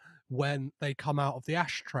birthday when they come out of the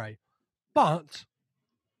ashtray. But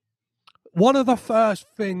one of the first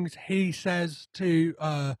things he says to,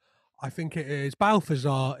 I think it is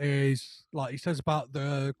Balthazar, is like, he says about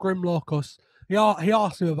the Grimlock, or he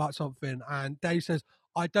asks him about something, and Dave says,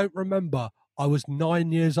 I don't remember. I was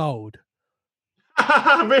 9 years old.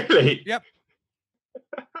 Really? Yep.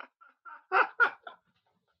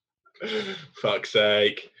 Fuck's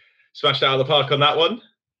sake. Smashed out of the park on that one.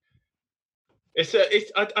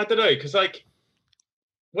 I don't know, because like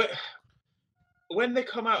when they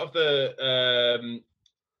come out of the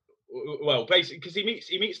well, basically, because he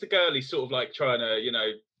meets the girl he's sort of like trying to, you know,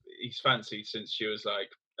 he's fancied since she was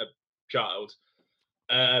like a child.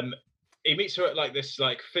 He meets her at like this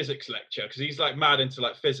like physics lecture, because he's like mad into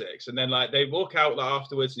like physics, and then like they walk out like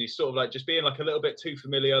afterwards, and he's sort of like just being like a little bit too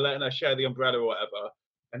familiar, letting her share the umbrella or whatever.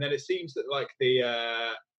 And then it seems that like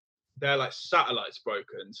their like satellite's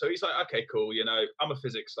broken, so he's like, okay, cool, you know, I'm a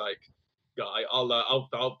physics like guy,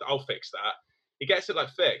 I'll fix that. He gets it like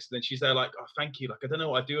fixed, and then she's there like, oh, thank you, like I don't know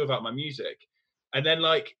what I do without my music. And then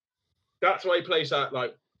like that's why he plays that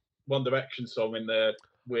like One Direction song in the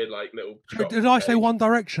weird like little shop. Did I say One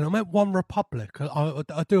Direction? I meant One Republic.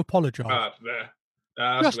 I do apologise.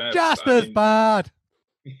 Just as bad.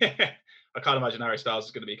 Yeah, I can't imagine Harry Styles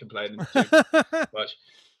is going to be complaining too much.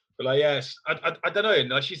 But like, yes, I don't know. And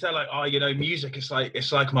like, she's there like, oh, you know, music is like,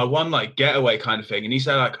 it's like my one like getaway kind of thing. And he's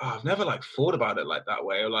there like, oh, I've never like thought about it like that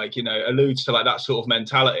way, or like, you know, alludes to like that sort of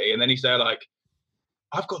mentality. And then he's there like,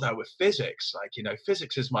 I've got that with physics. Like, you know,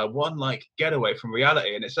 physics is my one like getaway from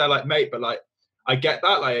reality. And it's there like, mate, but like, I get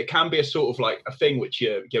that. Like, it can be a sort of like a thing which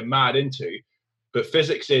you're mad into, but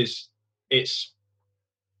physics is it's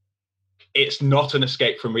not an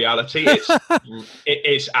escape from reality.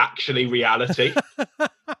 It's actually reality.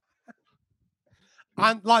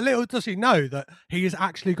 And like, little does he know that he has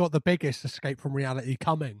actually got the biggest escape from reality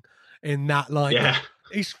coming. In that, like, yeah.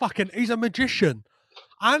 he's a magician,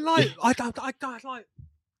 and like, I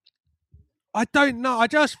don't know. I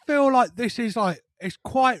just feel like this is like, it's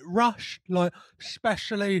quite rushed, like,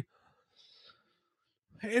 especially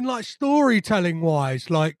in like storytelling wise.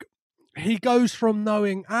 Like, he goes from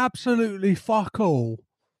knowing absolutely fuck all,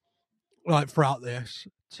 like, throughout this,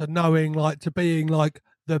 to knowing like, to being like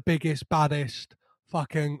the biggest, baddest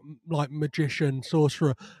fucking like magician,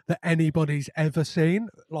 sorcerer that anybody's ever seen.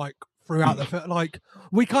 Like, throughout the film, like,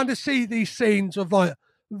 we kind of see these scenes of like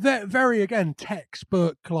very again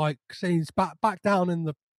textbook like scenes back down in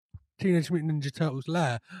the Teenage Mutant Ninja Turtles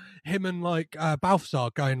lair, him and like Balthazar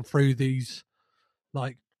going through these,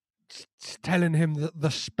 like, telling him the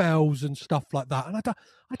spells and stuff like that. And I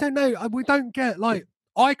don't know, we don't get like,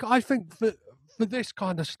 I think for this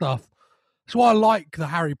kind of stuff, that's why I like the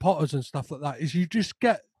Harry Potters and stuff like that, is you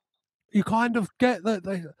kind of get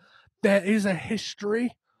that there is a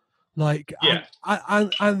history, like, yeah.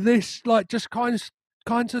 and this like just kind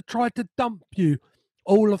of tried to dump you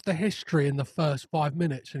all of the history in the first 5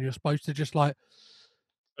 minutes, and you're supposed to just like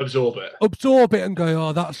absorb it and go,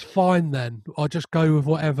 oh, that's fine then, I'll just go with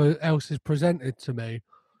whatever else is presented to me.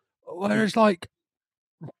 Whereas like,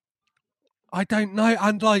 I don't know,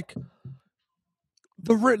 and like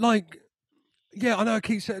yeah, I know I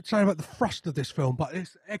keep saying about the thrust of this film, but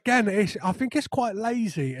I think it's quite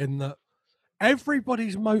lazy in that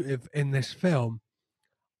everybody's motive in this film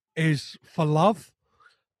is for love.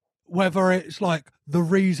 Whether it's like the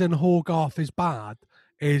reason Hogarth is bad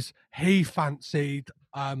is he fancied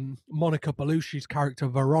Monica Bellucci's character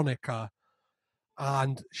Veronica,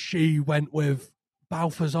 and she went with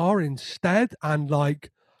Balthazar instead, and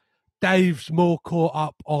like Dave's more caught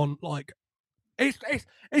up on like,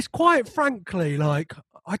 it's quite frankly like,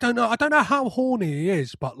 I don't know how horny he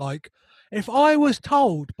is, but like, if I was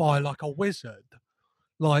told by like a wizard,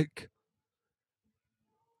 like,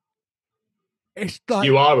 it's like,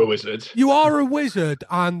 you are a wizard. You are a wizard,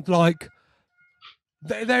 and like,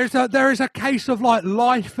 there is a case of like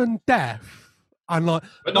life and death, and like,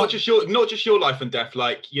 but not just your life and death,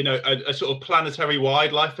 like, you know, a sort of planetary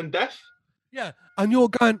wide life and death. Yeah, and you're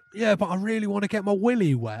going, yeah, but I really want to get my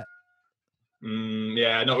willy wet.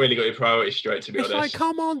 Yeah, not really got your priorities straight, to be honest. Like,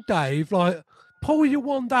 come on, Dave, like, pull your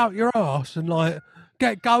wand out your ass and like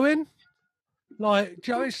get going. Like,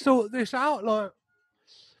 do you know, sort this out. Like,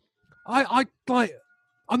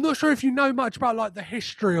 I'm not sure if you know much about like the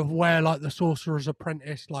history of where like the Sorcerer's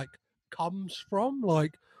Apprentice like comes from.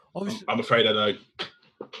 Like, obviously, I'm afraid I don't.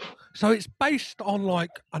 So it's based on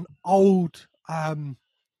like an old, I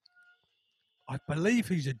believe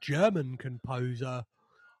he's a German composer.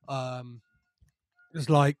 It's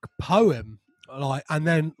like poem, like, and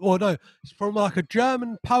then, well, no, it's from like a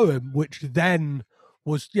German poem, which then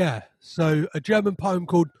was so a German poem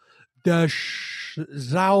called Der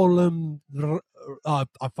Zaulem. I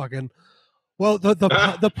fucking well the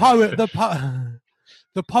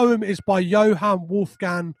poem is by Johann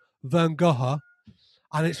Wolfgang von Goethe,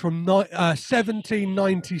 and it's from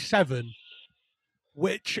 1797,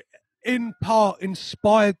 which in part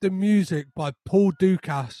inspired the music by Paul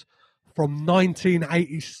Dukas from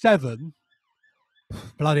 1987.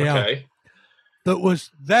 Bloody hell. That was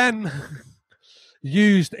then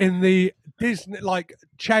used in the Disney, like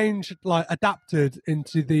changed, like adapted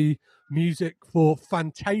into the music for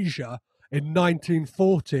Fantasia in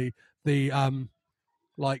 1940, the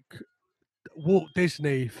like Walt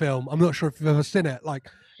Disney film. I'm not sure if you've ever seen it. Like,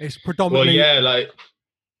 it's predominantly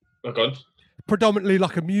predominantly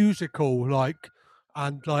like a musical, like,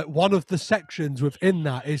 and like one of the sections within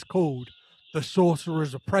that is called The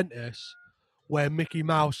Sorcerer's Apprentice, where Mickey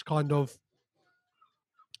Mouse kind of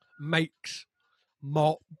makes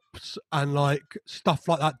mops and like stuff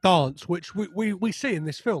like that dance, which we see in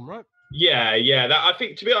this film, right? Yeah. That I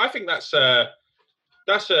think that's a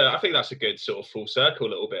good sort of full circle a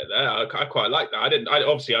little bit there. I quite like that. I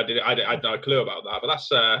had no clue about that, but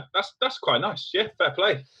that's quite nice. Yeah, fair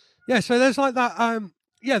play. Yeah, so there's like that.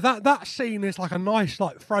 That scene is like a nice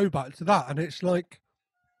like throwback to that, and it's like,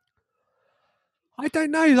 I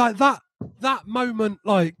don't know, like that moment,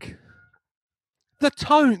 like the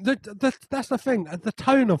tone. That's the thing. The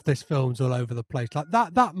tone of this film's all over the place. Like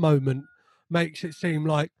that moment makes it seem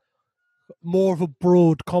like more of a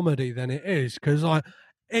broad comedy than it is, because like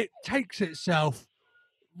it takes itself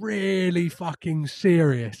really fucking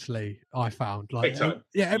seriously. I found, like,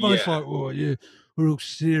 everyone's like, "Oh, yeah, we're all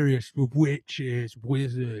serious with witches,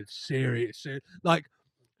 wizards, serious." Like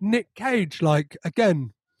Nick Cage, like,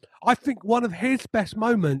 again, I think one of his best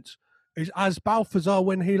moments is as Balthazar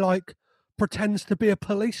when he like pretends to be a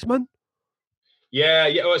policeman.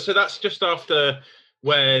 Yeah. So that's just after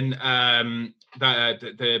when I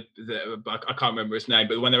can't remember his name,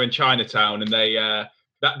 but when they're in Chinatown and they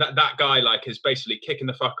that guy like is basically kicking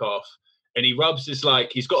the fuck off, and he rubs his,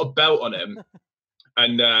 like, he's got a belt on him,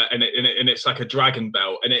 and it's like a dragon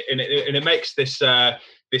belt, and it makes this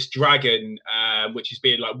dragon, which is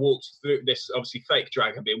being like walked through, this obviously fake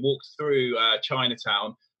dragon being walked through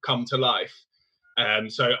Chinatown, come to life.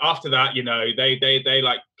 So after that, you know, they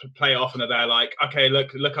like play off, and they're like, okay,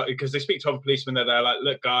 look, because they speak to other policemen. They're like,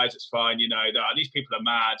 look, guys, it's fine. You know, these people are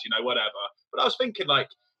mad. You know, whatever. But I was thinking, like,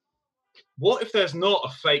 what if there's not a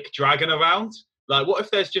fake dragon around? Like, what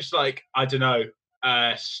if there's just, like, I don't know,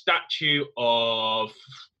 a statue of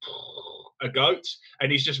a goat,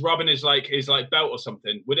 and he's just rubbing his belt or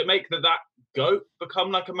something? Would it make that goat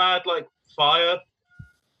become like a mad, like, fire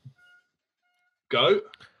goat?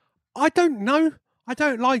 I don't know. I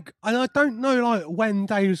don't know like when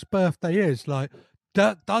Dave's birthday is. Like,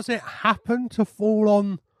 does it happen to fall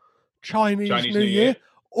on Chinese New Year?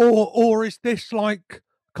 Or is this like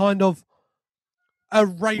kind of a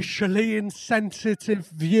racially insensitive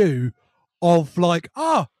view of like,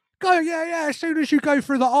 as soon as you go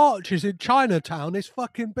through the arches in Chinatown, there's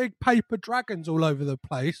fucking big paper dragons all over the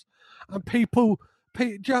place, and people, do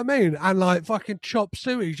you know what I mean? And like fucking chop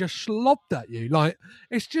suey just slobbed at you. Like,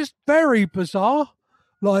 it's just very bizarre.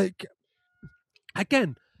 Like,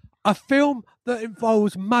 again, a film that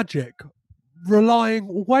involves magic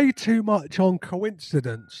relying way too much on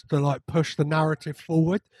coincidence to like push the narrative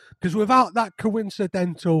forward, because without that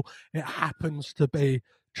coincidental, it happens to be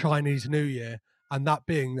Chinese New Year, and that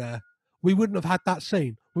being there, we wouldn't have had that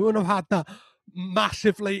scene. We wouldn't have had that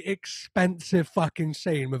massively expensive fucking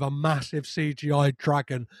scene with a massive CGI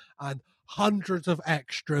dragon and hundreds of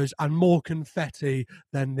extras and more confetti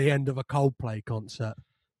than the end of a Coldplay concert.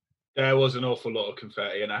 There was an awful lot of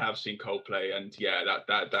confetti, and I have seen Coldplay, and yeah, that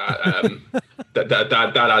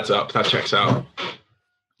adds up. That checks out.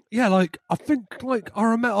 Yeah, like, I think, like, I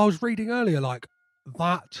remember I was reading earlier, like,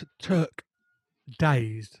 that took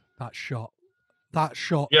days. That shot.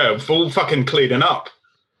 Yeah, full fucking cleaning up.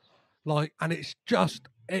 Like, and it's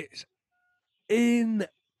insane.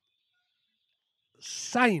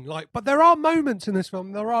 Like, but there are moments in this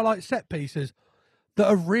film, there are like set pieces that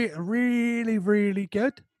are really, really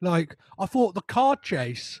good. Like, I thought the car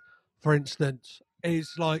chase, for instance,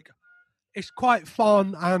 is like, it's quite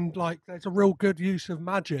fun, and like there's a real good use of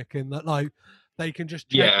magic in that. Like, they can just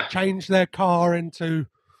change their car into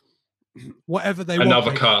whatever they want.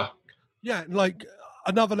 Another car. Yeah, like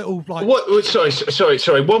another little like. What?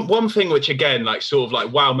 Sorry. One thing which again, like, sort of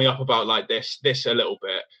like wound me up about like this a little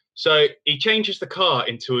bit. So he changes the car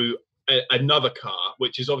into another car,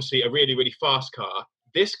 which is obviously a really, really fast car.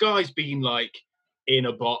 This guy's been like in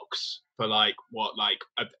a box for like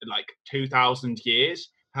 2,000 years.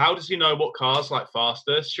 How does he know what car's like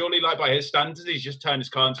faster? Surely, like by his standards, he's just turned his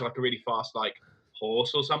car into like a really fast like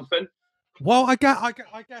horse or something. Well, I guess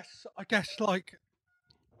like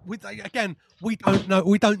we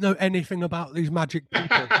don't know anything about these magic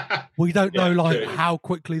people. We don't know like how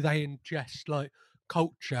quickly they ingest like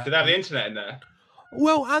culture. Do they have the internet in there?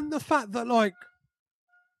 Well, and the fact that like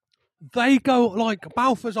they go like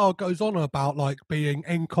Balthazar goes on about like being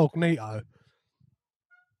incognito,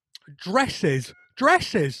 dresses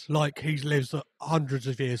like he lives hundreds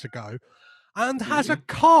of years ago, and has a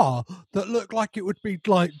car that looked like it would be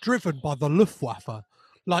like driven by the Luftwaffe.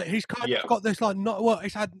 Like he's kind of got this like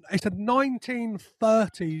it's a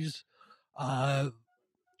 1930s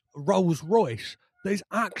Rolls Royce that is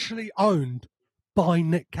actually owned by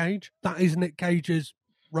Nick Cage. That is Nick Cage's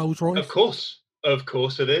Rolls Royce. Of course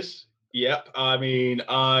it is. Yep. I mean,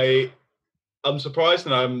 I'm surprised,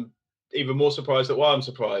 and I'm even more surprised at why I'm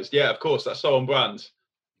surprised. Yeah, of course, that's so on brand.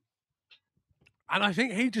 And I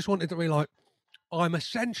think he just wanted to be like, I'm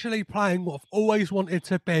essentially playing what I've always wanted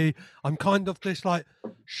to be. I'm kind of this like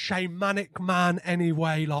shamanic man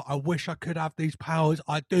anyway. Like I wish I could have these powers.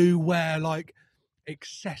 I do wear like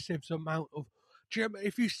excessive amount of.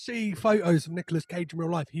 If you see photos of Nicolas Cage in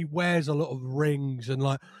real life, he wears a lot of rings and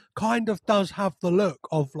like kind of does have the look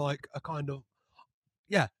of like a kind of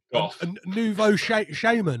a nouveau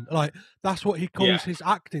shaman. Like that's what he calls his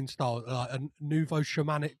acting style, like a nouveau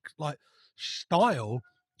shamanic like style.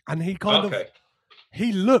 And he kind of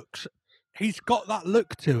he's got that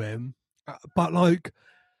look to him, but like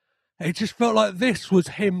it just felt like this was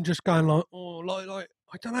him just going like, oh, like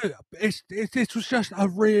I don't know. This was just a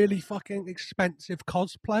really fucking expensive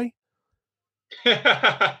cosplay,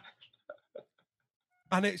 and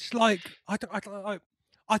it's like I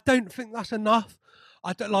don't think that's enough.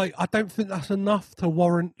 I don't think that's enough to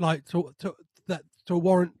warrant like to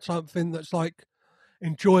warrant something that's like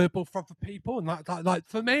enjoyable for other people. And that like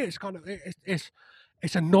for me, it's kind of it's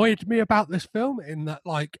annoyed me about this film in that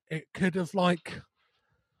like it could have like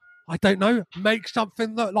I don't know make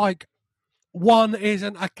something that like. One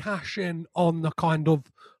isn't a cash-in on the kind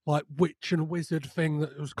of like witch and wizard thing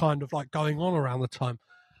that was kind of like going on around the time,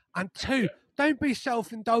 and two, don't be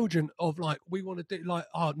self-indulgent of like we want to do like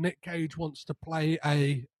Nick Cage wants to play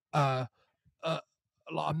a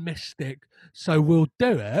mystic, so we'll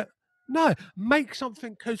do it. No, make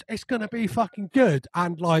something because it's gonna be fucking good,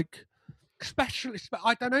 and like especially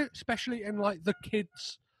in like the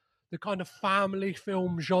kids, the kind of family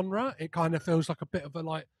film genre, it kind of feels like a bit of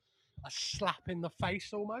a slap in the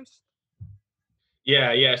face almost.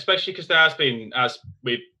 Yeah, especially because there has been, as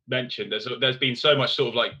we've mentioned, there's been so much sort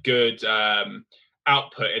of like good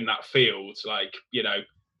output in that field. Like, you know,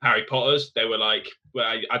 Harry Potter's, they were like, well,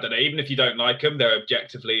 I don't know, even if you don't like them, they're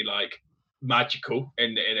objectively like magical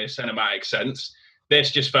in a cinematic sense. This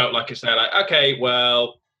just felt like it's like, okay,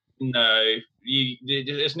 well, no,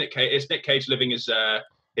 it's Nick Cage living his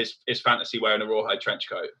fantasy wearing a rawhide trench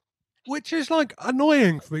coat. Which is like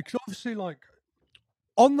annoying for me because obviously, like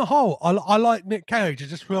on the whole, I like Nick Cage. I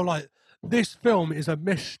just feel like this film is a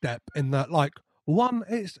misstep in that, like, one,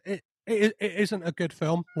 it isn't a good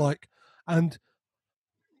film, like, and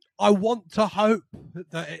I want to hope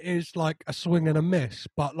that it is like a swing and a miss,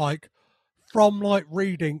 but like from like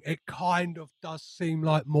reading, it kind of does seem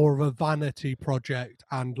like more of a vanity project,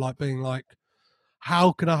 and like being like,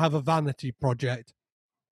 how can I have a vanity project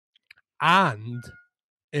and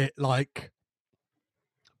it like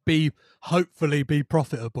hopefully be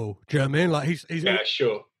profitable? Do you know what I mean? Like he's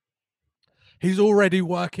sure. He's already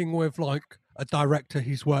working with like a director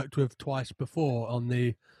he's worked with twice before on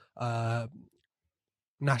the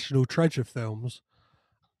National Treasure films.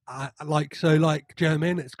 Do you know what I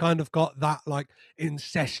mean? It's kind of got that like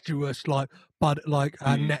incestuous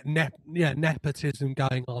nepotism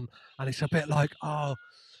going on, and it's a bit like I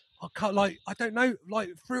don't know,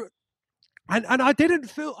 like through. And I didn't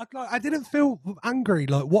feel angry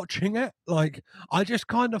like watching it. Like I just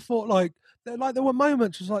kind of thought like there were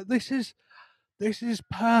moments was like this is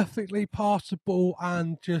perfectly passable,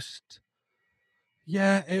 and just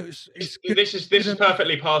it's good. This is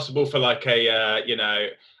perfectly passable for like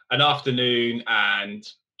a an afternoon, and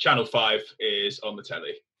Channel 5 is on the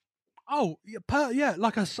telly. Oh yeah,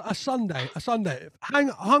 like a Sunday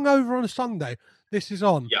hung over on a Sunday. This is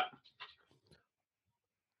on. Yeah.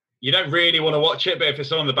 You don't really want to watch it, but if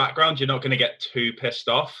it's on in the background, you're not going to get too pissed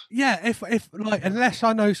off. Yeah, if like, unless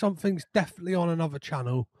I know something's definitely on another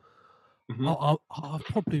channel, I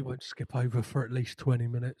probably won't skip over for at least 20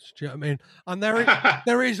 minutes. Do you know what I mean? And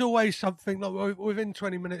there is always something like within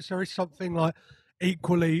 20 minutes, there is something like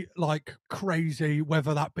equally like crazy,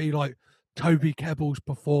 whether that be like Toby Kebbell's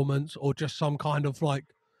performance or just some kind of like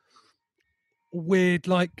weird,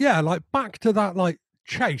 like, yeah, like back to that like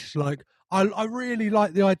chase. Like I really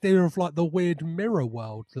like the idea of like the weird mirror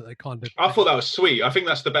world that they kind of. I thought that was sweet. I think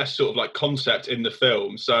that's the best sort of like concept in the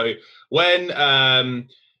film. So when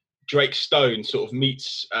Drake Stone sort of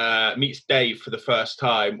meets Dave for the first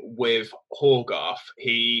time with Horgarth,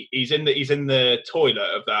 he's in the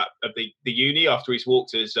toilet of the uni after he's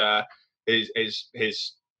walked the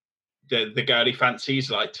girl he fancies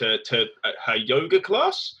like to her yoga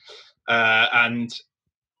class, and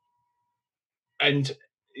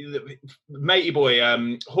matey boy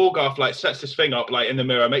Horgarth like sets this thing up like in the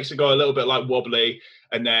mirror, makes it go a little bit like wobbly,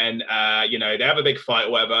 and then they have a big fight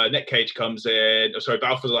or whatever. Nick Cage comes in,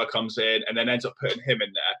 Balthazar comes in, and then ends up putting him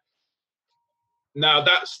in there. Now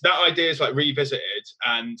that idea is like revisited,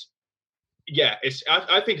 and yeah,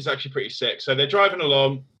 I think it's actually pretty sick. So they're driving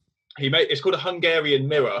along. It's called a Hungarian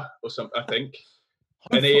mirror or something, I think.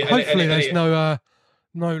 Hopefully there's no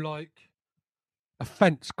like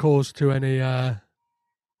offence caused to any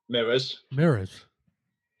mirrors.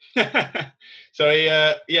 So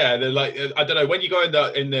they're like, I don't know, when you go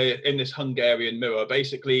in this Hungarian mirror,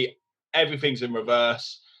 basically everything's in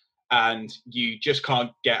reverse and you just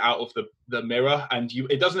can't get out of the mirror, and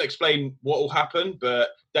it doesn't explain what will happen,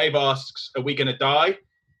 but Dave asks, are we going to die?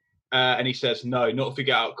 And he says, no, not if we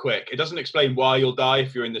get out quick. It doesn't explain why you'll die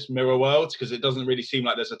if you're in this mirror world, because it doesn't really seem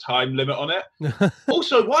like there's a time limit on it.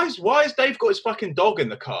 Also, why has Dave got his fucking dog in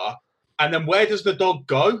the car? And then where does the dog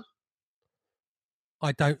go?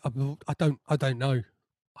 I don't know.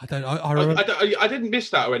 I remember... I didn't miss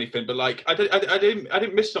that or anything, but like I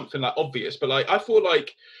didn't miss something like obvious, but like I thought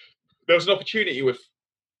like there was an opportunity with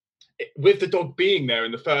the dog being there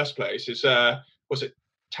in the first place. It's was it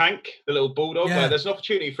Tank, the little bulldog? Yeah. Like, there's an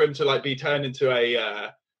opportunity for him to like be turned into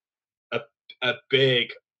a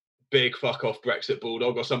big fuck off Brexit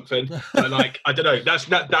bulldog or something. But like I don't know,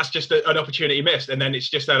 that's just an opportunity missed. And then it's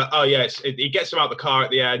just that he gets him out the car at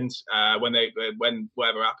the end when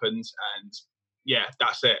whatever happens, and yeah,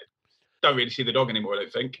 that's it. Don't really see the dog anymore, I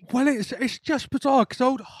don't think. Well, it's just bizarre because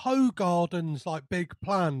old Hogarden's like big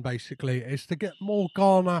plan basically is to get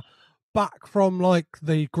Morgana back from like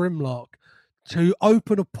the Grimlock to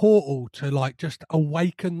open a portal to like just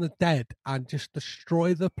awaken the dead and just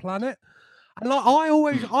destroy the planet. And like I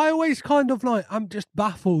always kind of like, I'm just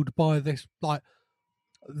baffled by this, like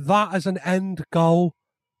that as an end goal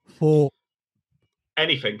for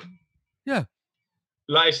anything. Yeah.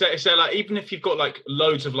 Like I say, like even if you've got like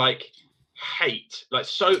loads of like hate, like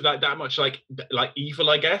so like that much like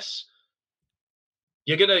evil, I guess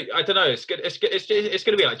you're gonna, I don't know, it's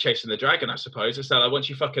gonna be like chasing the dragon, I suppose. It's like once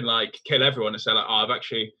you fucking like kill everyone, it's like, I've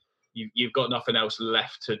actually. You've got nothing else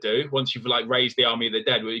left to do. Once you've like raised the army of the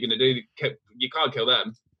dead, what are you going to do? You can't kill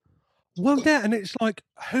them. Well, yeah, and it's like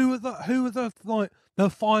who are the like the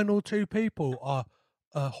final two people are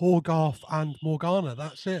Horgarth and Morgana.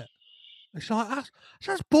 That's it. It's like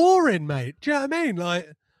that's boring, mate. Do you know what I mean? Like,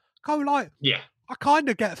 yeah, I kind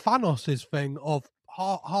of get Thanos' thing of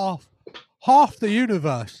half the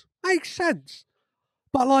universe makes sense.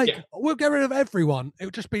 But like, we'll get rid of everyone.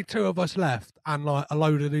 It'll just be two of us left, and like a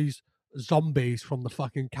load of these zombies from the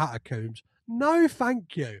fucking catacombs. No,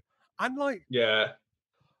 thank you. And like,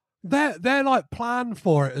 their like plan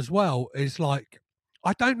for it as well is like,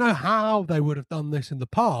 I don't know how they would have done this in the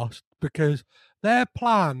past, because their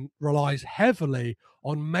plan relies heavily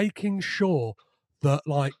on making sure that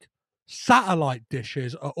like satellite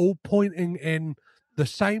dishes are all pointing in the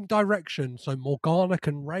same direction, so Morgana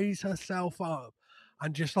can raise herself up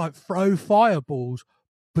and just like throw fireballs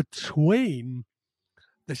between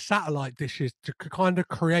the satellite dishes to kind of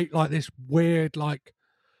create like this weird, like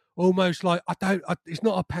almost like it's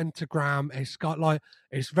not a pentagram. It's got like,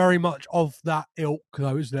 it's very much of that ilk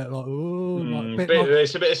though, isn't it? Like,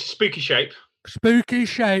 it's a spooky shape. Spooky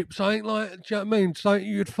shape, something like, do you know what I mean? Something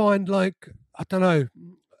you'd find like, I don't know,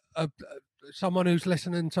 someone who's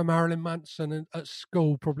listening to Marilyn Manson at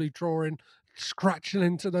school probably scratching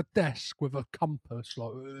into the desk with a compass,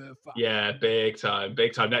 like yeah, big time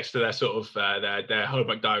next to their sort of their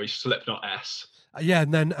Hallmark Diaries Slipknot S.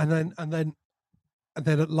 And then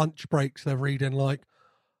at lunch breaks they're reading like,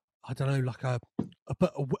 I don't know, like a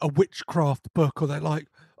witchcraft book, or they're like,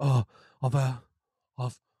 oh, I've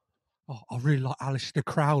I really like Alistair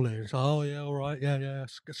Crowley. It's like, oh yeah, all right, yeah,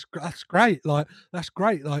 that's great. Like that's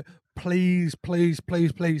great. Like please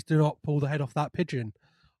do not pull the head off that pigeon.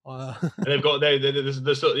 And they've got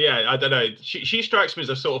the sort of, yeah, I don't know. She strikes me as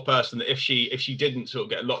a sort of person that if she didn't sort of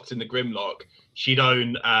get locked in the Grimlock, she'd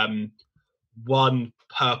own one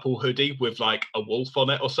purple hoodie with like a wolf on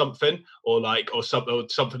it or something, or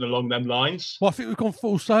something along them lines. Well, I think we've gone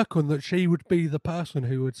full circle, and that she would be the person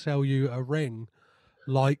who would sell you a ring.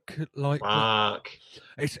 Like Fuck.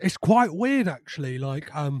 It's quite weird actually. Like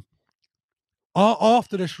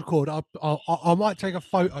after this record, I might take a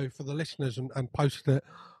photo for the listeners and post it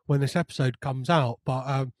when this episode comes out.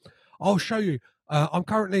 But I'll show you. I'm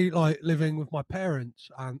currently like living with my parents,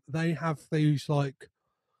 and they have these like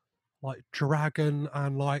dragon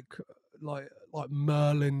and like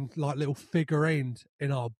Merlin like little figurines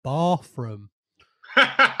in our bathroom.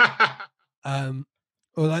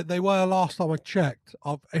 Well, they were last time I checked.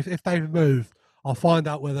 If they've moved, I'll find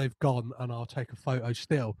out where they've gone and I'll take a photo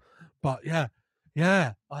still. But yeah,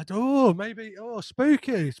 maybe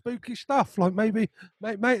spooky stuff. Like maybe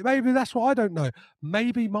that's what I don't know.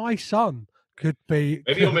 Maybe my son could be.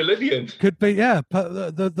 Maybe you're millennial. Could be, yeah.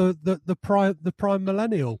 But the prime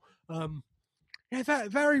millennial. Yeah,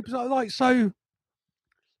 very bizarre. Like so,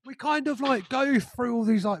 we kind of like go through all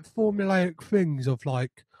these like formulaic things of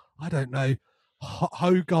like, I don't know,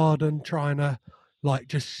 Hogarden trying to like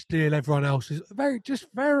just steal everyone else's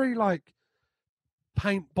very like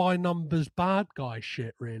paint by numbers bad guy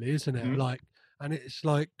shit, really, isn't it? Like, and it's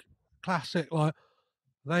like classic like,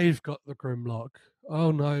 they've got the Grimlock. Oh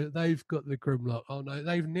no, they've got the Grimlock. Oh no,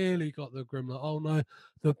 they've nearly got the Grimlock. Oh no,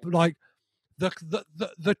 the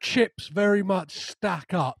chips very much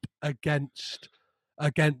stack up against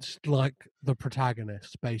like the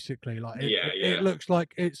protagonists, basically. Like it looks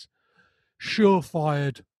like it's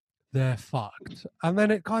surefire they're fucked, and then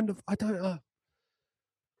it kind of, I don't know,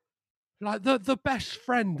 like the best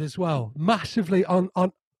friend as well, massively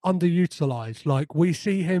underutilized. Like we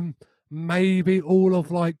see him maybe all of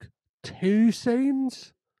like 2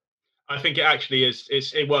 scenes. I think it actually is.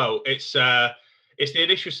 It's the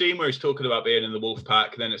initial scene where he's talking about being in the wolf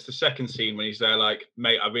pack. Then it's the second scene when he's there, like,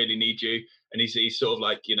 mate, I really need you, and he's sort of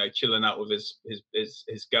like, you know, chilling out with his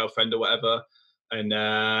girlfriend or whatever, and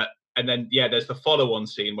then there's the follow-on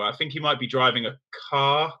scene where I think he might be driving a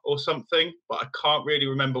car or something, but I can't really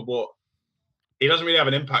remember what. He doesn't really have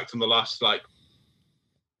an impact on the last like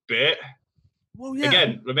bit. Well, yeah.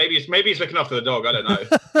 Again, maybe he's looking after the dog. I don't know.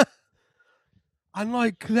 And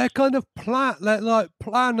like they're kind of plan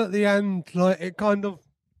at the end, like it kind of,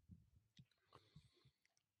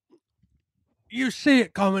 you see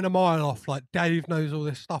it coming a mile off. Like Dave knows all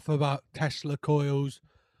this stuff about Tesla coils.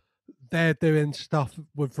 They're doing stuff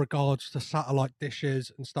with regards to satellite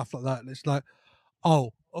dishes and stuff like that. And it's like,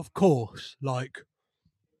 oh, of course, like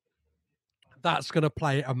that's going to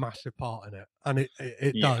play a massive part in it, and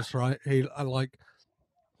it does, right? He like,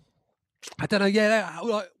 I don't know,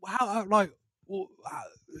 like how like. Well,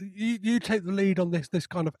 you take the lead on this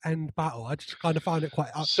kind of end battle. I just kind of found it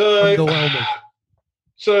quite underwhelming.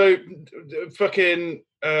 So, fucking,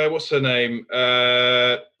 what's her name?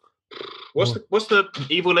 What's the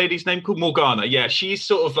evil lady's name called? Morgana. Yeah, she's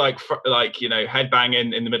sort of like you know,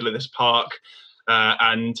 headbanging in the middle of this park,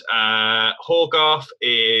 and Hogarth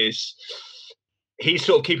is. He's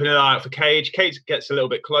sort of keeping an eye out for Cage. Cage gets a little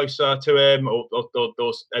bit closer to him,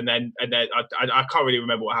 and then I can't really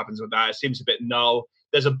remember what happens with that. It seems a bit null.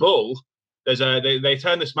 There's a bull. They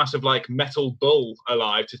turn this massive like metal bull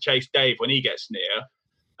alive to chase Dave when he gets near,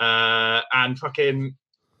 and fucking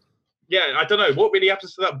I don't know what really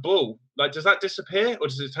happens to that bull. Like, does that disappear, or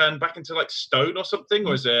does it turn back into like stone or something,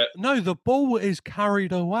 or is it? No, the bull is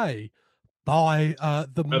carried away by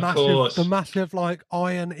the massive like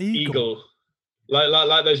iron eagle.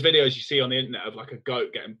 Like those videos you see on the internet of like a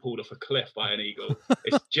goat getting pulled off a cliff by an eagle.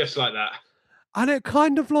 It's just like that. And it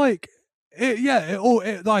kind of like,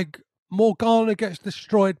 it like Morgana gets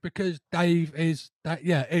destroyed because Dave is that.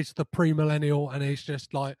 Yeah, it's the pre-millennial, and he's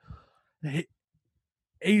just like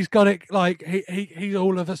he's got it. Like he's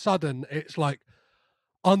all of a sudden, it's like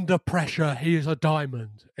under pressure. He is a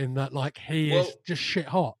diamond in that. Like he is just shit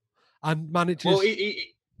hot and manages. Well,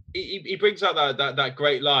 he brings out that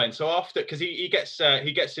great line. So after, because he gets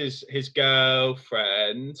his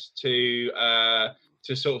girlfriend to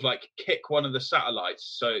sort of like kick one of the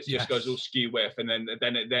satellites, so it just goes all skew with, and then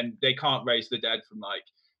they can't raise the dead from like,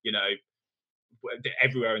 you know,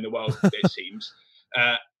 everywhere in the world it seems.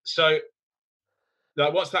 So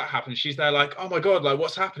like once that happens, she's there like, oh my god, like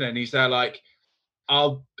what's happening? He's there like,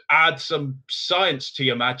 I'll add some science to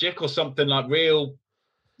your magic or something like real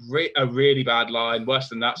a really bad line, worse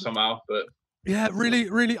than that somehow. But yeah, really,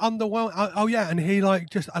 really underwhelming. Oh yeah, and he like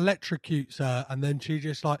just electrocutes her, and then she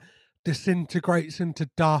just like disintegrates into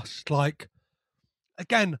dust. Like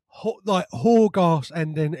again, like Horgas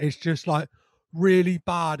ending is just like really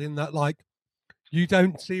bad in that like you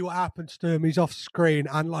don't see what happens to him. He's off screen,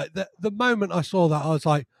 and like the moment I saw that, I was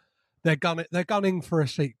like, they're gunning for a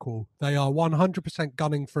sequel. They are 100%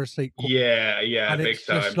 gunning for a sequel. Yeah, and big it's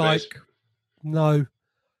time. just like no.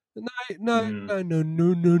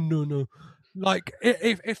 Like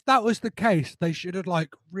if that was the case, they should have like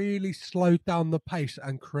really slowed down the pace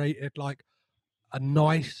and created like a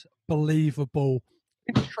nice, believable,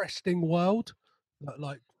 interesting world.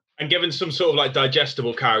 Like and given some sort of like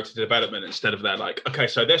digestible character development instead of that, like, okay,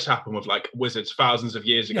 so this happened with like wizards thousands of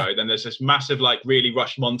years ago. Then there's this massive like really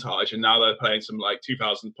rushed montage, and now they're playing some like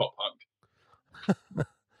 2000 pop punk.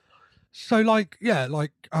 So like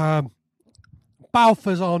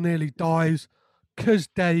Balthazar nearly dies because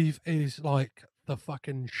Dave is like the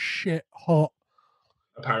fucking shit hot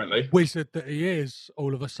apparently wizard that he is.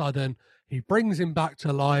 All of a sudden, he brings him back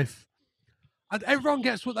to life, and everyone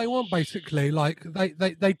gets what they want. Basically, like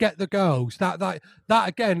they get the girls. That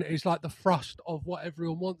again is like the thrust of what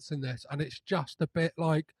everyone wants in this, and it's just a bit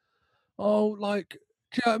like, oh, like,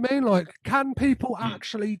 do you know what I mean? Like, can people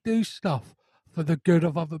actually do stuff for the good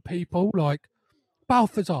of other people? Like,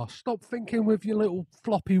 Balthazar, stop thinking with your little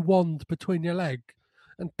floppy wand between your leg.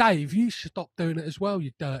 And Dave, you should stop doing it as well,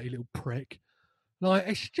 you dirty little prick. Like,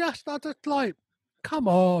 it's just, I just like, come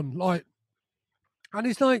on. Like, and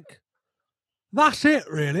it's like, that's it,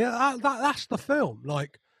 really. That's the film.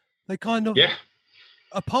 Like, they kind of,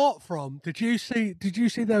 apart from, did you see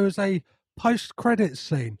there was a post-credits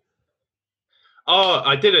scene? Oh,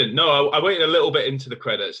 I didn't. No, I waited a little bit into the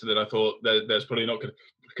credits, and then I thought there's probably not going to,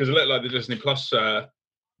 because it looked like the Disney Plus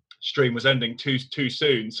stream was ending too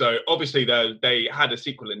soon. So obviously they had a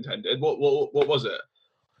sequel intended. What was it?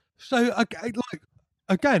 So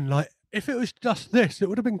again, like if it was just this, it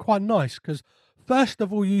would have been quite nice because first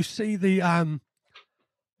of all, you see the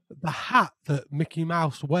hat that Mickey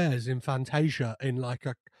Mouse wears in Fantasia in like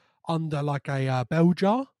under a bell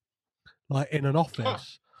jar, like in an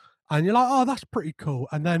office, and you're like, oh, that's pretty cool.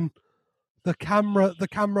 And then the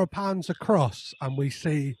camera pans across, and we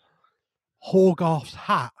see Horgoth's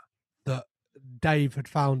hat that Dave had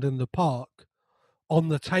found in the park on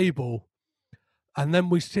the table, and then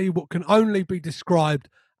we see what can only be described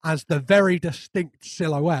as the very distinct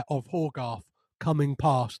silhouette of Horgoth coming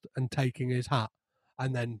past and taking his hat,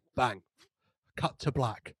 and then bang, cut to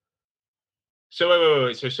black. So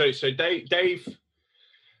wait. So Dave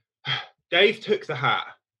took the hat.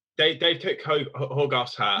 Dave took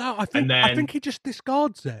Horgoth's hat. No, I think he just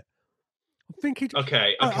discards it. I think he.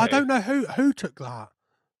 Okay. I don't know who took that.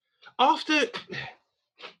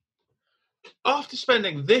 After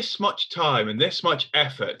spending this much time and this much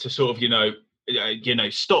effort to sort of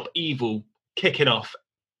stop evil kicking off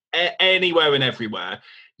anywhere and everywhere,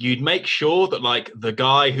 you'd make sure that like the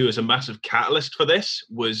guy who is a massive catalyst for this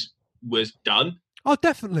was done. Oh,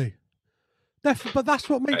 definitely. But that's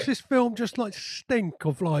what makes this film just like stink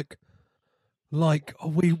of like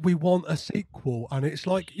we want a sequel, and it's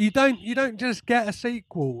like you don't just get a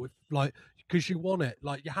sequel like because you want it.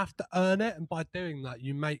 Like you have to earn it, and by doing that,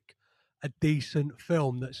 you make a decent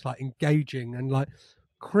film that's like engaging and like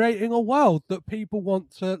creating a world that people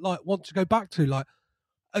want to go back to. Like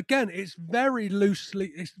again, it's very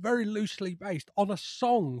loosely based on a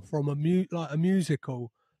song from a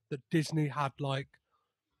musical that Disney had like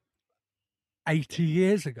 80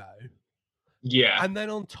 years ago. Yeah. And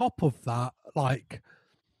then on top of that, like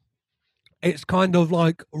it's kind of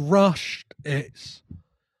like rushed. I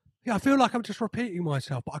feel like I'm just repeating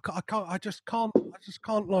myself, but I just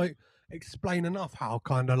can't like explain enough how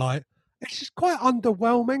kind of like it's just quite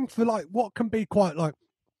underwhelming for like what can be quite like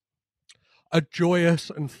a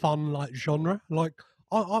joyous and fun like genre. Like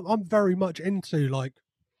I'm very much into like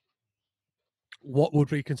what would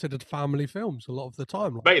be considered family films a lot of the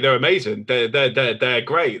time. Mate, they're amazing. They're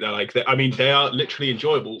great. They're like, they are literally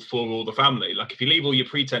enjoyable for all the family. Like if you leave all your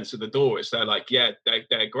pretense at the door, they're like, they're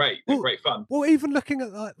great. They're great fun. Well, even looking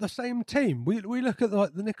at like the same team, we look at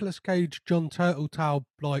like the Nicolas Cage, John Turteltaub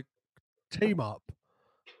like team up.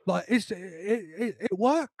 Like it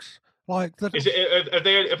works. Like have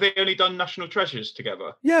they only done National Treasures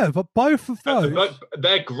together? Yeah, but both of those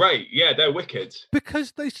they're great. Yeah, they're wicked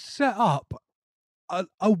because they set up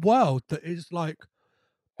a world that is like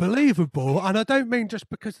believable, and I don't mean just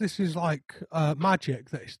because this is like magic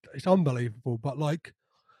that it's unbelievable, but like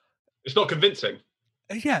it's not convincing.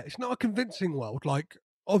 Yeah, it's not a convincing world. Like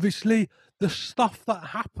obviously the stuff that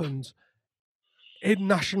happens in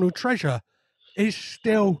National Treasure is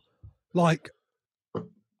still like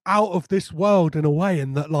out of this world in a way,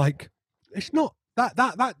 and that like it's not that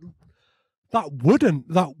wouldn't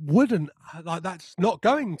like that's not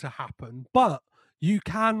going to happen, but you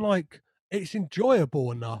can like it's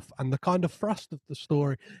enjoyable enough, and the kind of thrust of the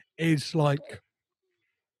story is like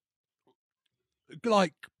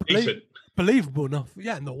believable enough.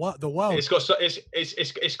 Yeah, in the world, it's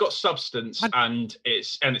got substance and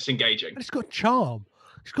it's engaging. And it's got charm.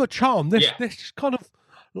 It's got charm. This kind of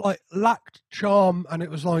like lacked charm, and it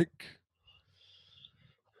was like.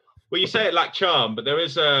 Well, you say it lacked charm, but there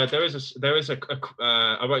is a.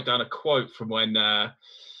 I wrote down a quote from when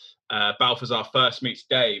Balthazar first meets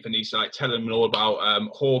Dave, and he's like telling him all about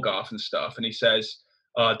Horgarth and stuff, and he says,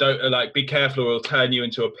 "Don't be careful, or he'll turn you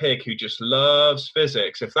into a pig who just loves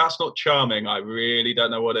physics. If that's not charming, I really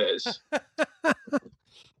don't know what it is."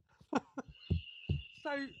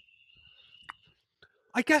 So,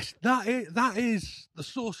 I guess that is the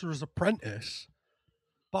Sorcerer's Apprentice,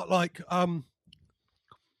 but like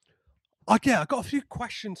I got a few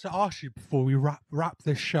questions to ask you before we wrap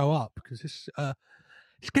this show up, because it's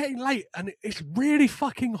getting late and it's really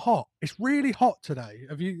fucking hot. It's really hot today.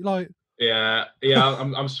 Have you like? Yeah,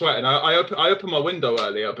 I'm sweating. I opened my window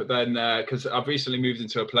earlier, but then because I've recently moved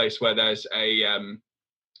into a place where there's a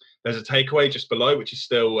takeaway just below, which is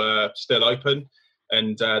still open,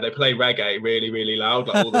 and they play reggae really, really loud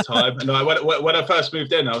like, all the time. And when I first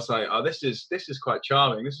moved in, I was like, oh, this is quite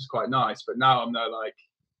charming. This is quite nice. But now I'm there like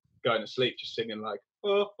going to sleep, just singing like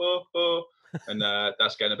oh oh oh, and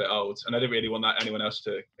that's getting a bit old. And I didn't really want anyone else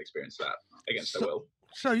to experience that against their will.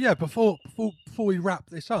 So yeah, before we wrap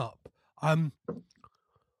this up. I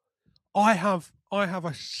have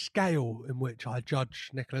a scale in which I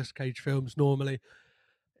judge Nicolas Cage films normally.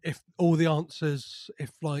 If all the answers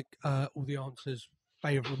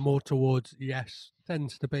favour more towards yes,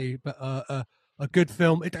 tends to be, but a good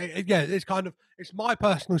film. It's my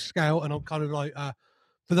personal scale, and I'm kind of like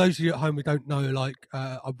for those of you at home who don't know, like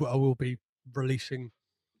I will be releasing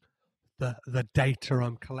the data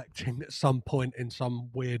I'm collecting at some point in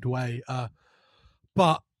some weird way.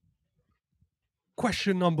 But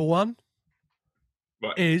question number one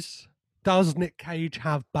is: does Nick Cage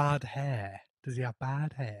have bad hair? Does he have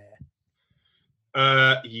bad hair?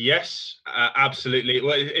 Yes, absolutely.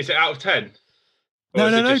 Well, is it out of 10?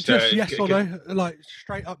 No, just yes or no, like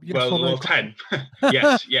straight up yes or no. Well, 10.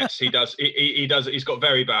 yes, he does. He does. He's got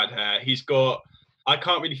very bad hair. He's got. I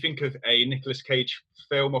can't really think of a Nicolas Cage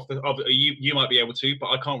film you might be able to,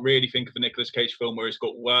 but I can't really think of a Nicolas Cage film where he's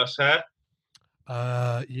got worse hair.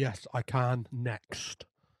 Yes, I can. Next.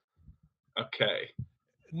 Okay.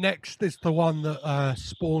 Next is the one that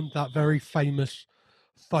spawned that very famous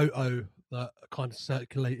photo that kind of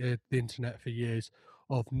circulated the internet for years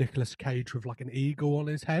of Nicolas Cage with like an eagle on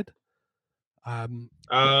his head.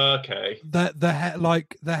 Okay. The hair,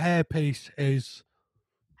 like the hair piece, is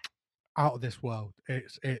out of this world.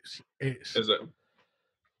 Is it?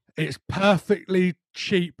 It's perfectly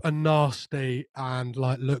cheap and nasty, and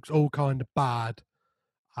like looks all kind of bad.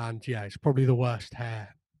 And yeah, it's probably the worst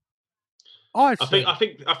hair. I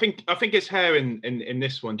think his hair in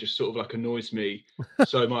this one just sort of like annoys me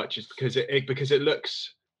so much, is because it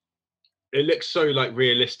looks so like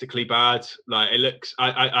realistically bad. Like it looks,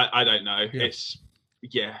 I don't know. Yeah. It's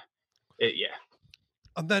yeah.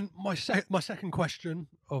 And then my second question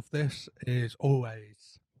of this is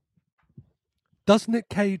always: does Nick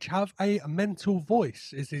Cage have a mental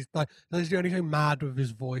voice? Is he anything mad with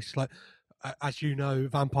his voice? Like, as you know,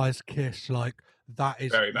 Vampire's Kiss, like that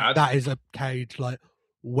is very mad. That is a Cage. Like,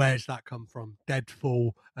 where's that come from?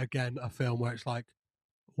 Deadfall, again, a film where it's like,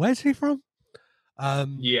 where's he from?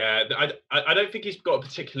 Yeah, I don't think he's got a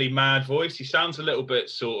particularly mad voice. He sounds a little bit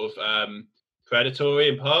sort of predatory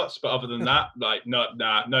in parts, but other than that, like no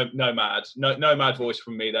mad voice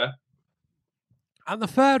from me there. And the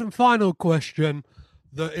third and final question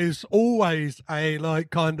that is always a like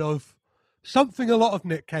kind of something a lot of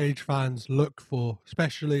Nick Cage fans look for,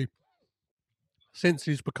 especially since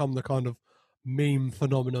he's become the kind of meme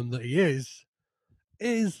phenomenon that he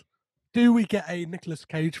is do we get a Nicolas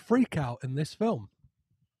Cage freak out in this film?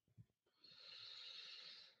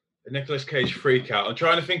 The Nicolas Cage freak out. I'm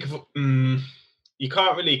trying to think of you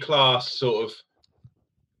can't really class sort of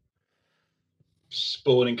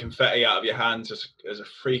spawning confetti out of your hands as a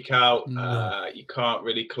freak out. No. You can't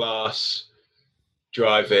really class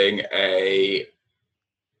driving a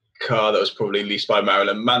car that was probably leased by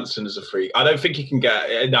Marilyn Manson as a freak. I don't think you can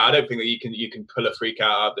get. No, I don't think that you can pull a freak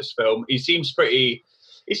out of this film. He seems pretty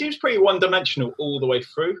one-dimensional all the way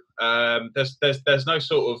through. There's no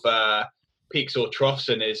sort of peaks or troughs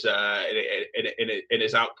in his in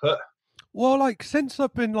his output. Well, like, since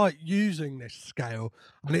I've been like using this scale,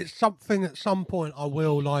 and it's something at some point I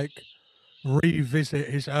will like revisit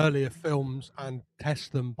his earlier films and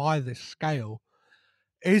test them by this scale,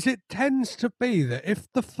 is it tends to be that if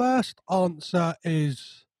the first answer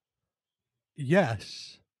is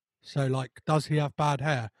yes, so like, does he have bad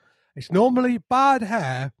hair? It's normally bad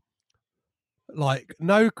hair, like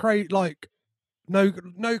no crazy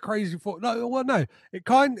thought. No, well, no.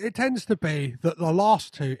 It tends to be that the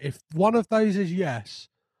last two, if one of those is yes,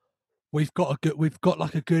 we've got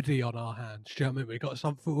like a goodie on our hands. Do you know what I mean? We've got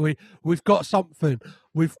something. We've got something.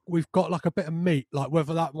 We've got like a bit of meat. Like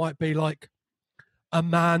whether that might be like a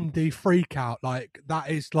Mandy freak out. Like that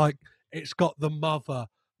is like it's got the mother,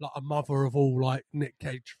 like a mother of all like Nick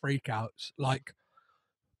Cage freakouts. Like,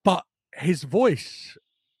 but his voice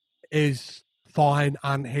is fine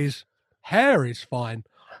and his hair is fine.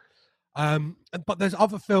 But there's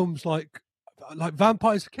other films like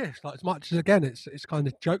Vampire's Kiss, like as much as again it's kind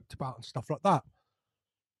of joked about and stuff like that.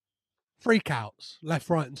 Freakouts, left,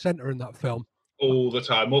 right, and centre in that film. All the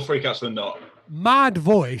time, more freakouts than not. Mad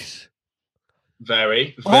voice.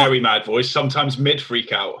 Very mad voice. Sometimes mid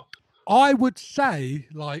freakout. I would say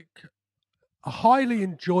like a highly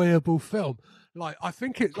enjoyable film. Like I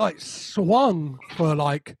think it like swung for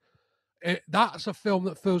like that's a film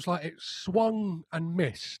that feels like it swung and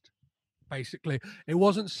missed. Basically, it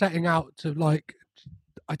wasn't setting out to like,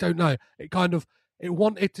 I don't know. It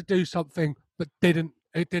wanted to do something, but didn't.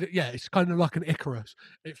 It did it. Yeah, it's kind of like an Icarus.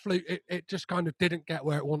 It flew. It just kind of didn't get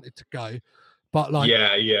where it wanted to go. But like,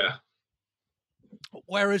 yeah.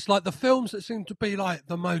 Whereas like the films that seem to be like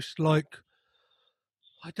the most like,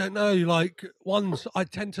 I don't know, like ones I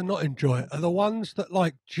tend to not enjoy are the ones that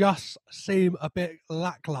like just seem a bit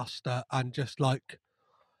lackluster and just like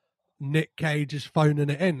Nick Cage is phoning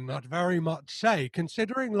it in. I'd very much say,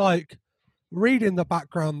 considering like reading the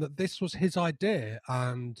background that this was his idea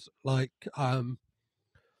and like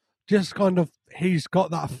just kind of he's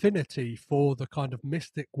got that affinity for the kind of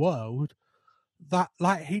mystic world that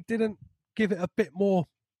like he didn't give it a bit more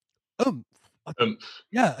oomph.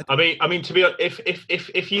 Yeah. I mean, to be honest,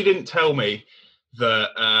 if you didn't tell me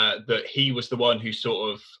that he was the one who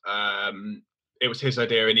sort of it was his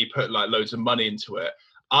idea and he put like loads of money into it,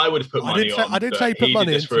 I would have put money on. I did say he put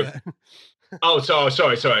money into it. Oh,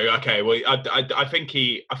 sorry. Okay, well, I think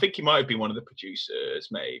he might have been one of the producers,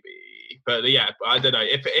 maybe. But yeah, I don't know.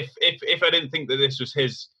 If I didn't think that this was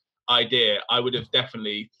his idea, I would have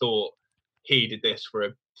definitely thought he did this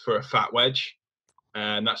for a fat wedge,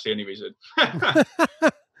 and that's the only reason.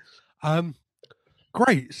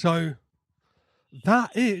 Great. So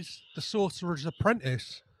that is The Sorcerer's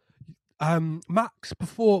Apprentice. Max,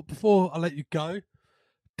 before I let you go,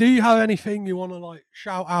 do you have anything you want to like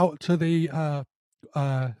shout out to the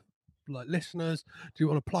like listeners? Do you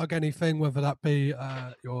want to plug anything, whether that be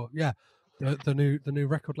the new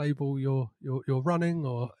record label you're running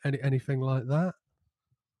or anything like that?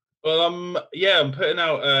 Well, I'm putting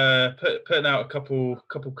out a couple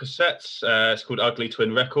cassettes. It's called Ugly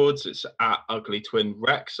Twin Records. It's at Ugly Twin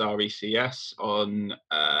Recs, RECS, on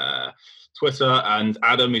Twitter, and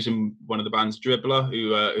Adam, who's in one of the bands, Dribbler,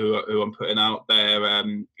 who I'm putting out there.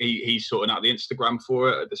 He's sorting out the Instagram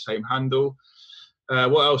for it at the same handle.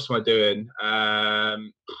 What else am I doing?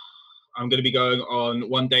 I'm going to be going on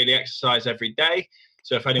one daily exercise every day.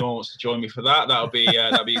 So if anyone wants to join me for that, that'd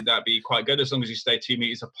be quite good, as long as you stay 2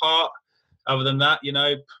 meters apart. Other than that,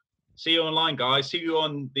 see you online, guys. See you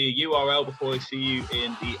on the URL before I see you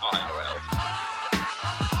in the IRL.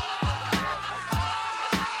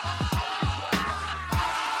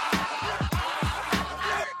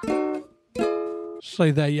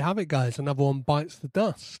 So there you have it, guys. Another one bites the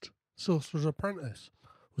dust. Sorcerer's Apprentice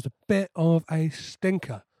was a bit of a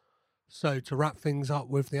stinker. So to wrap things up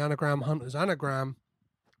with the Anagram Hunters Anagram,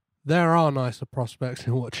 there are nicer prospects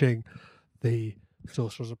in watching the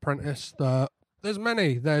Sorcerer's Apprentice. There's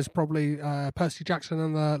many. There's probably Percy Jackson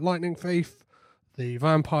and the Lightning Thief, the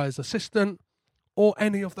Vampire's Assistant, or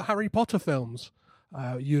any of the Harry Potter films.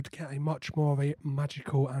 You'd get a much more of a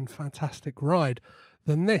magical and fantastic ride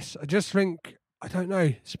than this. I just think, I don't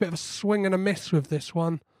know, it's a bit of a swing and a miss with this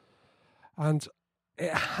one. And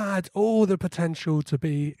it had all the potential to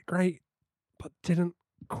be great, but didn't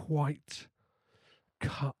quite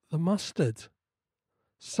cut the mustard.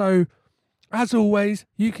 So, as always,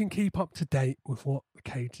 you can keep up to date with what the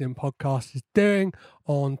Caged In Podcast is doing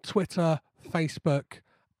on Twitter, Facebook,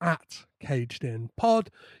 at Caged In Pod.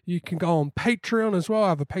 You can go on Patreon as well. I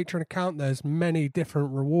have a Patreon account. There's many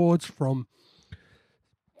different rewards, from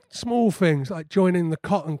small things like joining the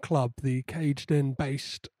Cotton Club, the Caged In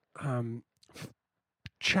based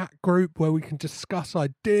chat group where we can discuss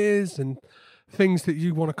ideas and things that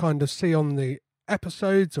you want to kind of see on the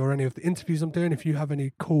episodes or any of the interviews I'm doing. If you have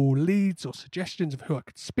any cool leads or suggestions of who I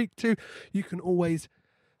could speak to, you can always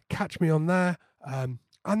catch me on there.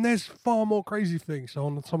 And there's far more crazy things. So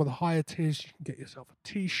on some of the higher tiers, you can get yourself a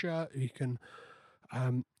t-shirt. You can,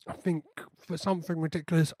 I think for something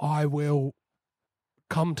ridiculous, I will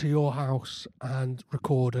come to your house and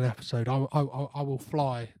record an episode. I will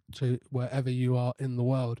fly to wherever you are in the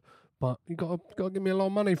world, but you got to give me a lot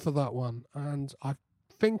of money for that one. And I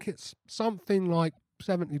think it's something like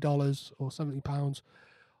 $70 or £70.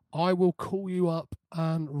 I will call you up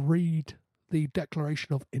and read the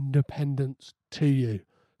Declaration of Independence to you.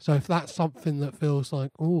 So if that's something that feels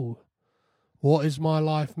like, oh, what is my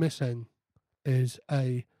life missing is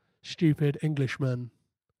a stupid Englishman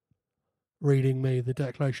reading me the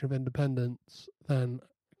Declaration of Independence, then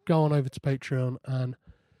go on over to Patreon and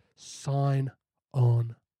sign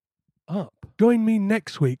on up. Join me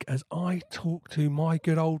next week as I talk to my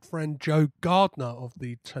good old friend Joe Gardner of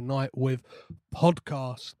the Tonight With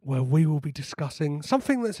podcast, where we will be discussing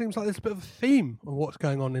something that seems like there's a bit of a theme of what's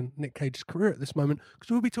going on in Nick Cage's career at this moment,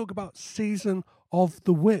 because we'll be talking about Season of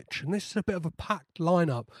the Witch, and this is a bit of a packed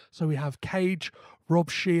lineup. So we have Cage, Rob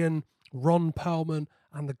Sheehan, Ron Perlman,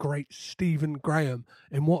 and the great Stephen Graham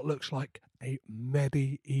in what looks like a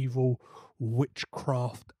medieval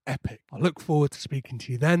witchcraft epic. I look forward to speaking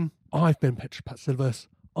to you then. I've been Petrus Patsilivus.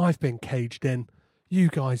 I've been caged in. You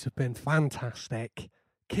guys have been fantastic.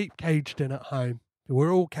 Keep caged in at home.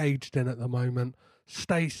 We're all caged in at the moment.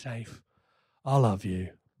 Stay safe. I love you.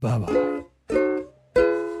 Bye-bye.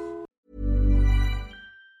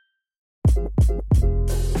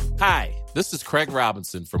 Hi, this is Craig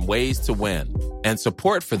Robinson from Ways to Win, and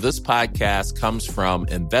support for this podcast comes from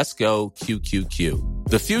Invesco QQQ.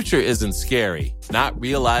 The future isn't scary. Not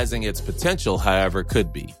realizing its potential, however,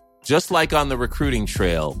 could be. Just like on the recruiting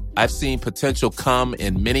trail, I've seen potential come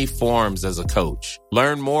in many forms as a coach.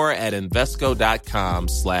 Learn more at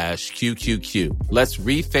Invesco.com/QQQ. Let's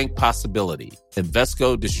rethink possibility.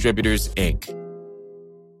 Invesco Distributors, Inc.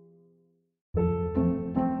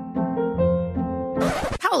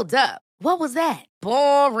 Hold up. What was that?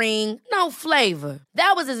 Boring. No flavor.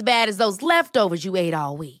 That was as bad as those leftovers you ate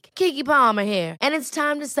all week. Keke Palmer here, and it's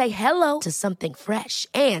time to say hello to something fresh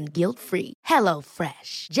and guilt-free. Hello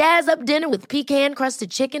Fresh. Jazz up dinner with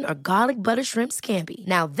pecan-crusted chicken or garlic butter shrimp scampi.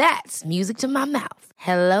 Now that's music to my mouth.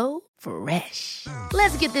 Hello Fresh.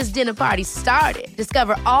 Let's get this dinner party started.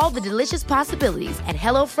 Discover all the delicious possibilities at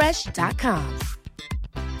HelloFresh.com.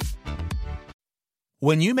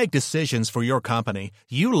 When you make decisions for your company,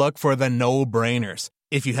 you look for the no-brainers.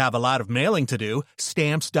 If you have a lot of mailing to do,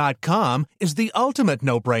 Stamps.com is the ultimate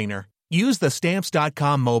no-brainer. Use the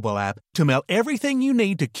Stamps.com mobile app to mail everything you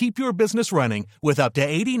need to keep your business running with up to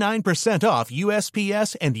 89% off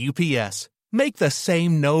USPS and UPS. Make the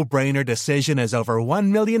same no-brainer decision as over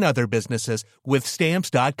 1 million other businesses with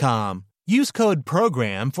Stamps.com. Use code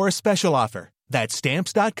PROGRAM for a special offer. That's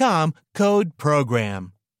Stamps.com, code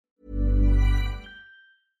PROGRAM.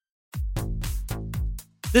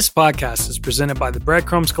 This podcast is presented by the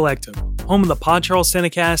Breadcrumbs Collective, home of the Pod Charles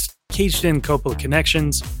Cinecast, Caged In Coppola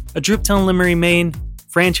Connections, A Driptown Limerick, Maine,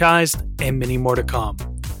 Franchised, and many more to come.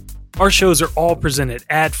 Our shows are all presented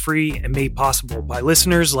ad-free and made possible by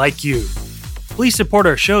listeners like you. Please support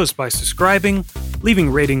our shows by subscribing, leaving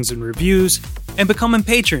ratings and reviews, and becoming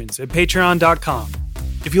patrons at patreon.com.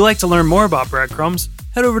 If you'd like to learn more about Breadcrumbs,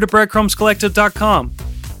 head over to breadcrumbscollective.com.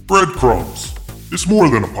 Breadcrumbs. It's more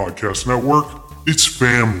than a podcast network. It's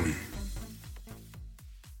family.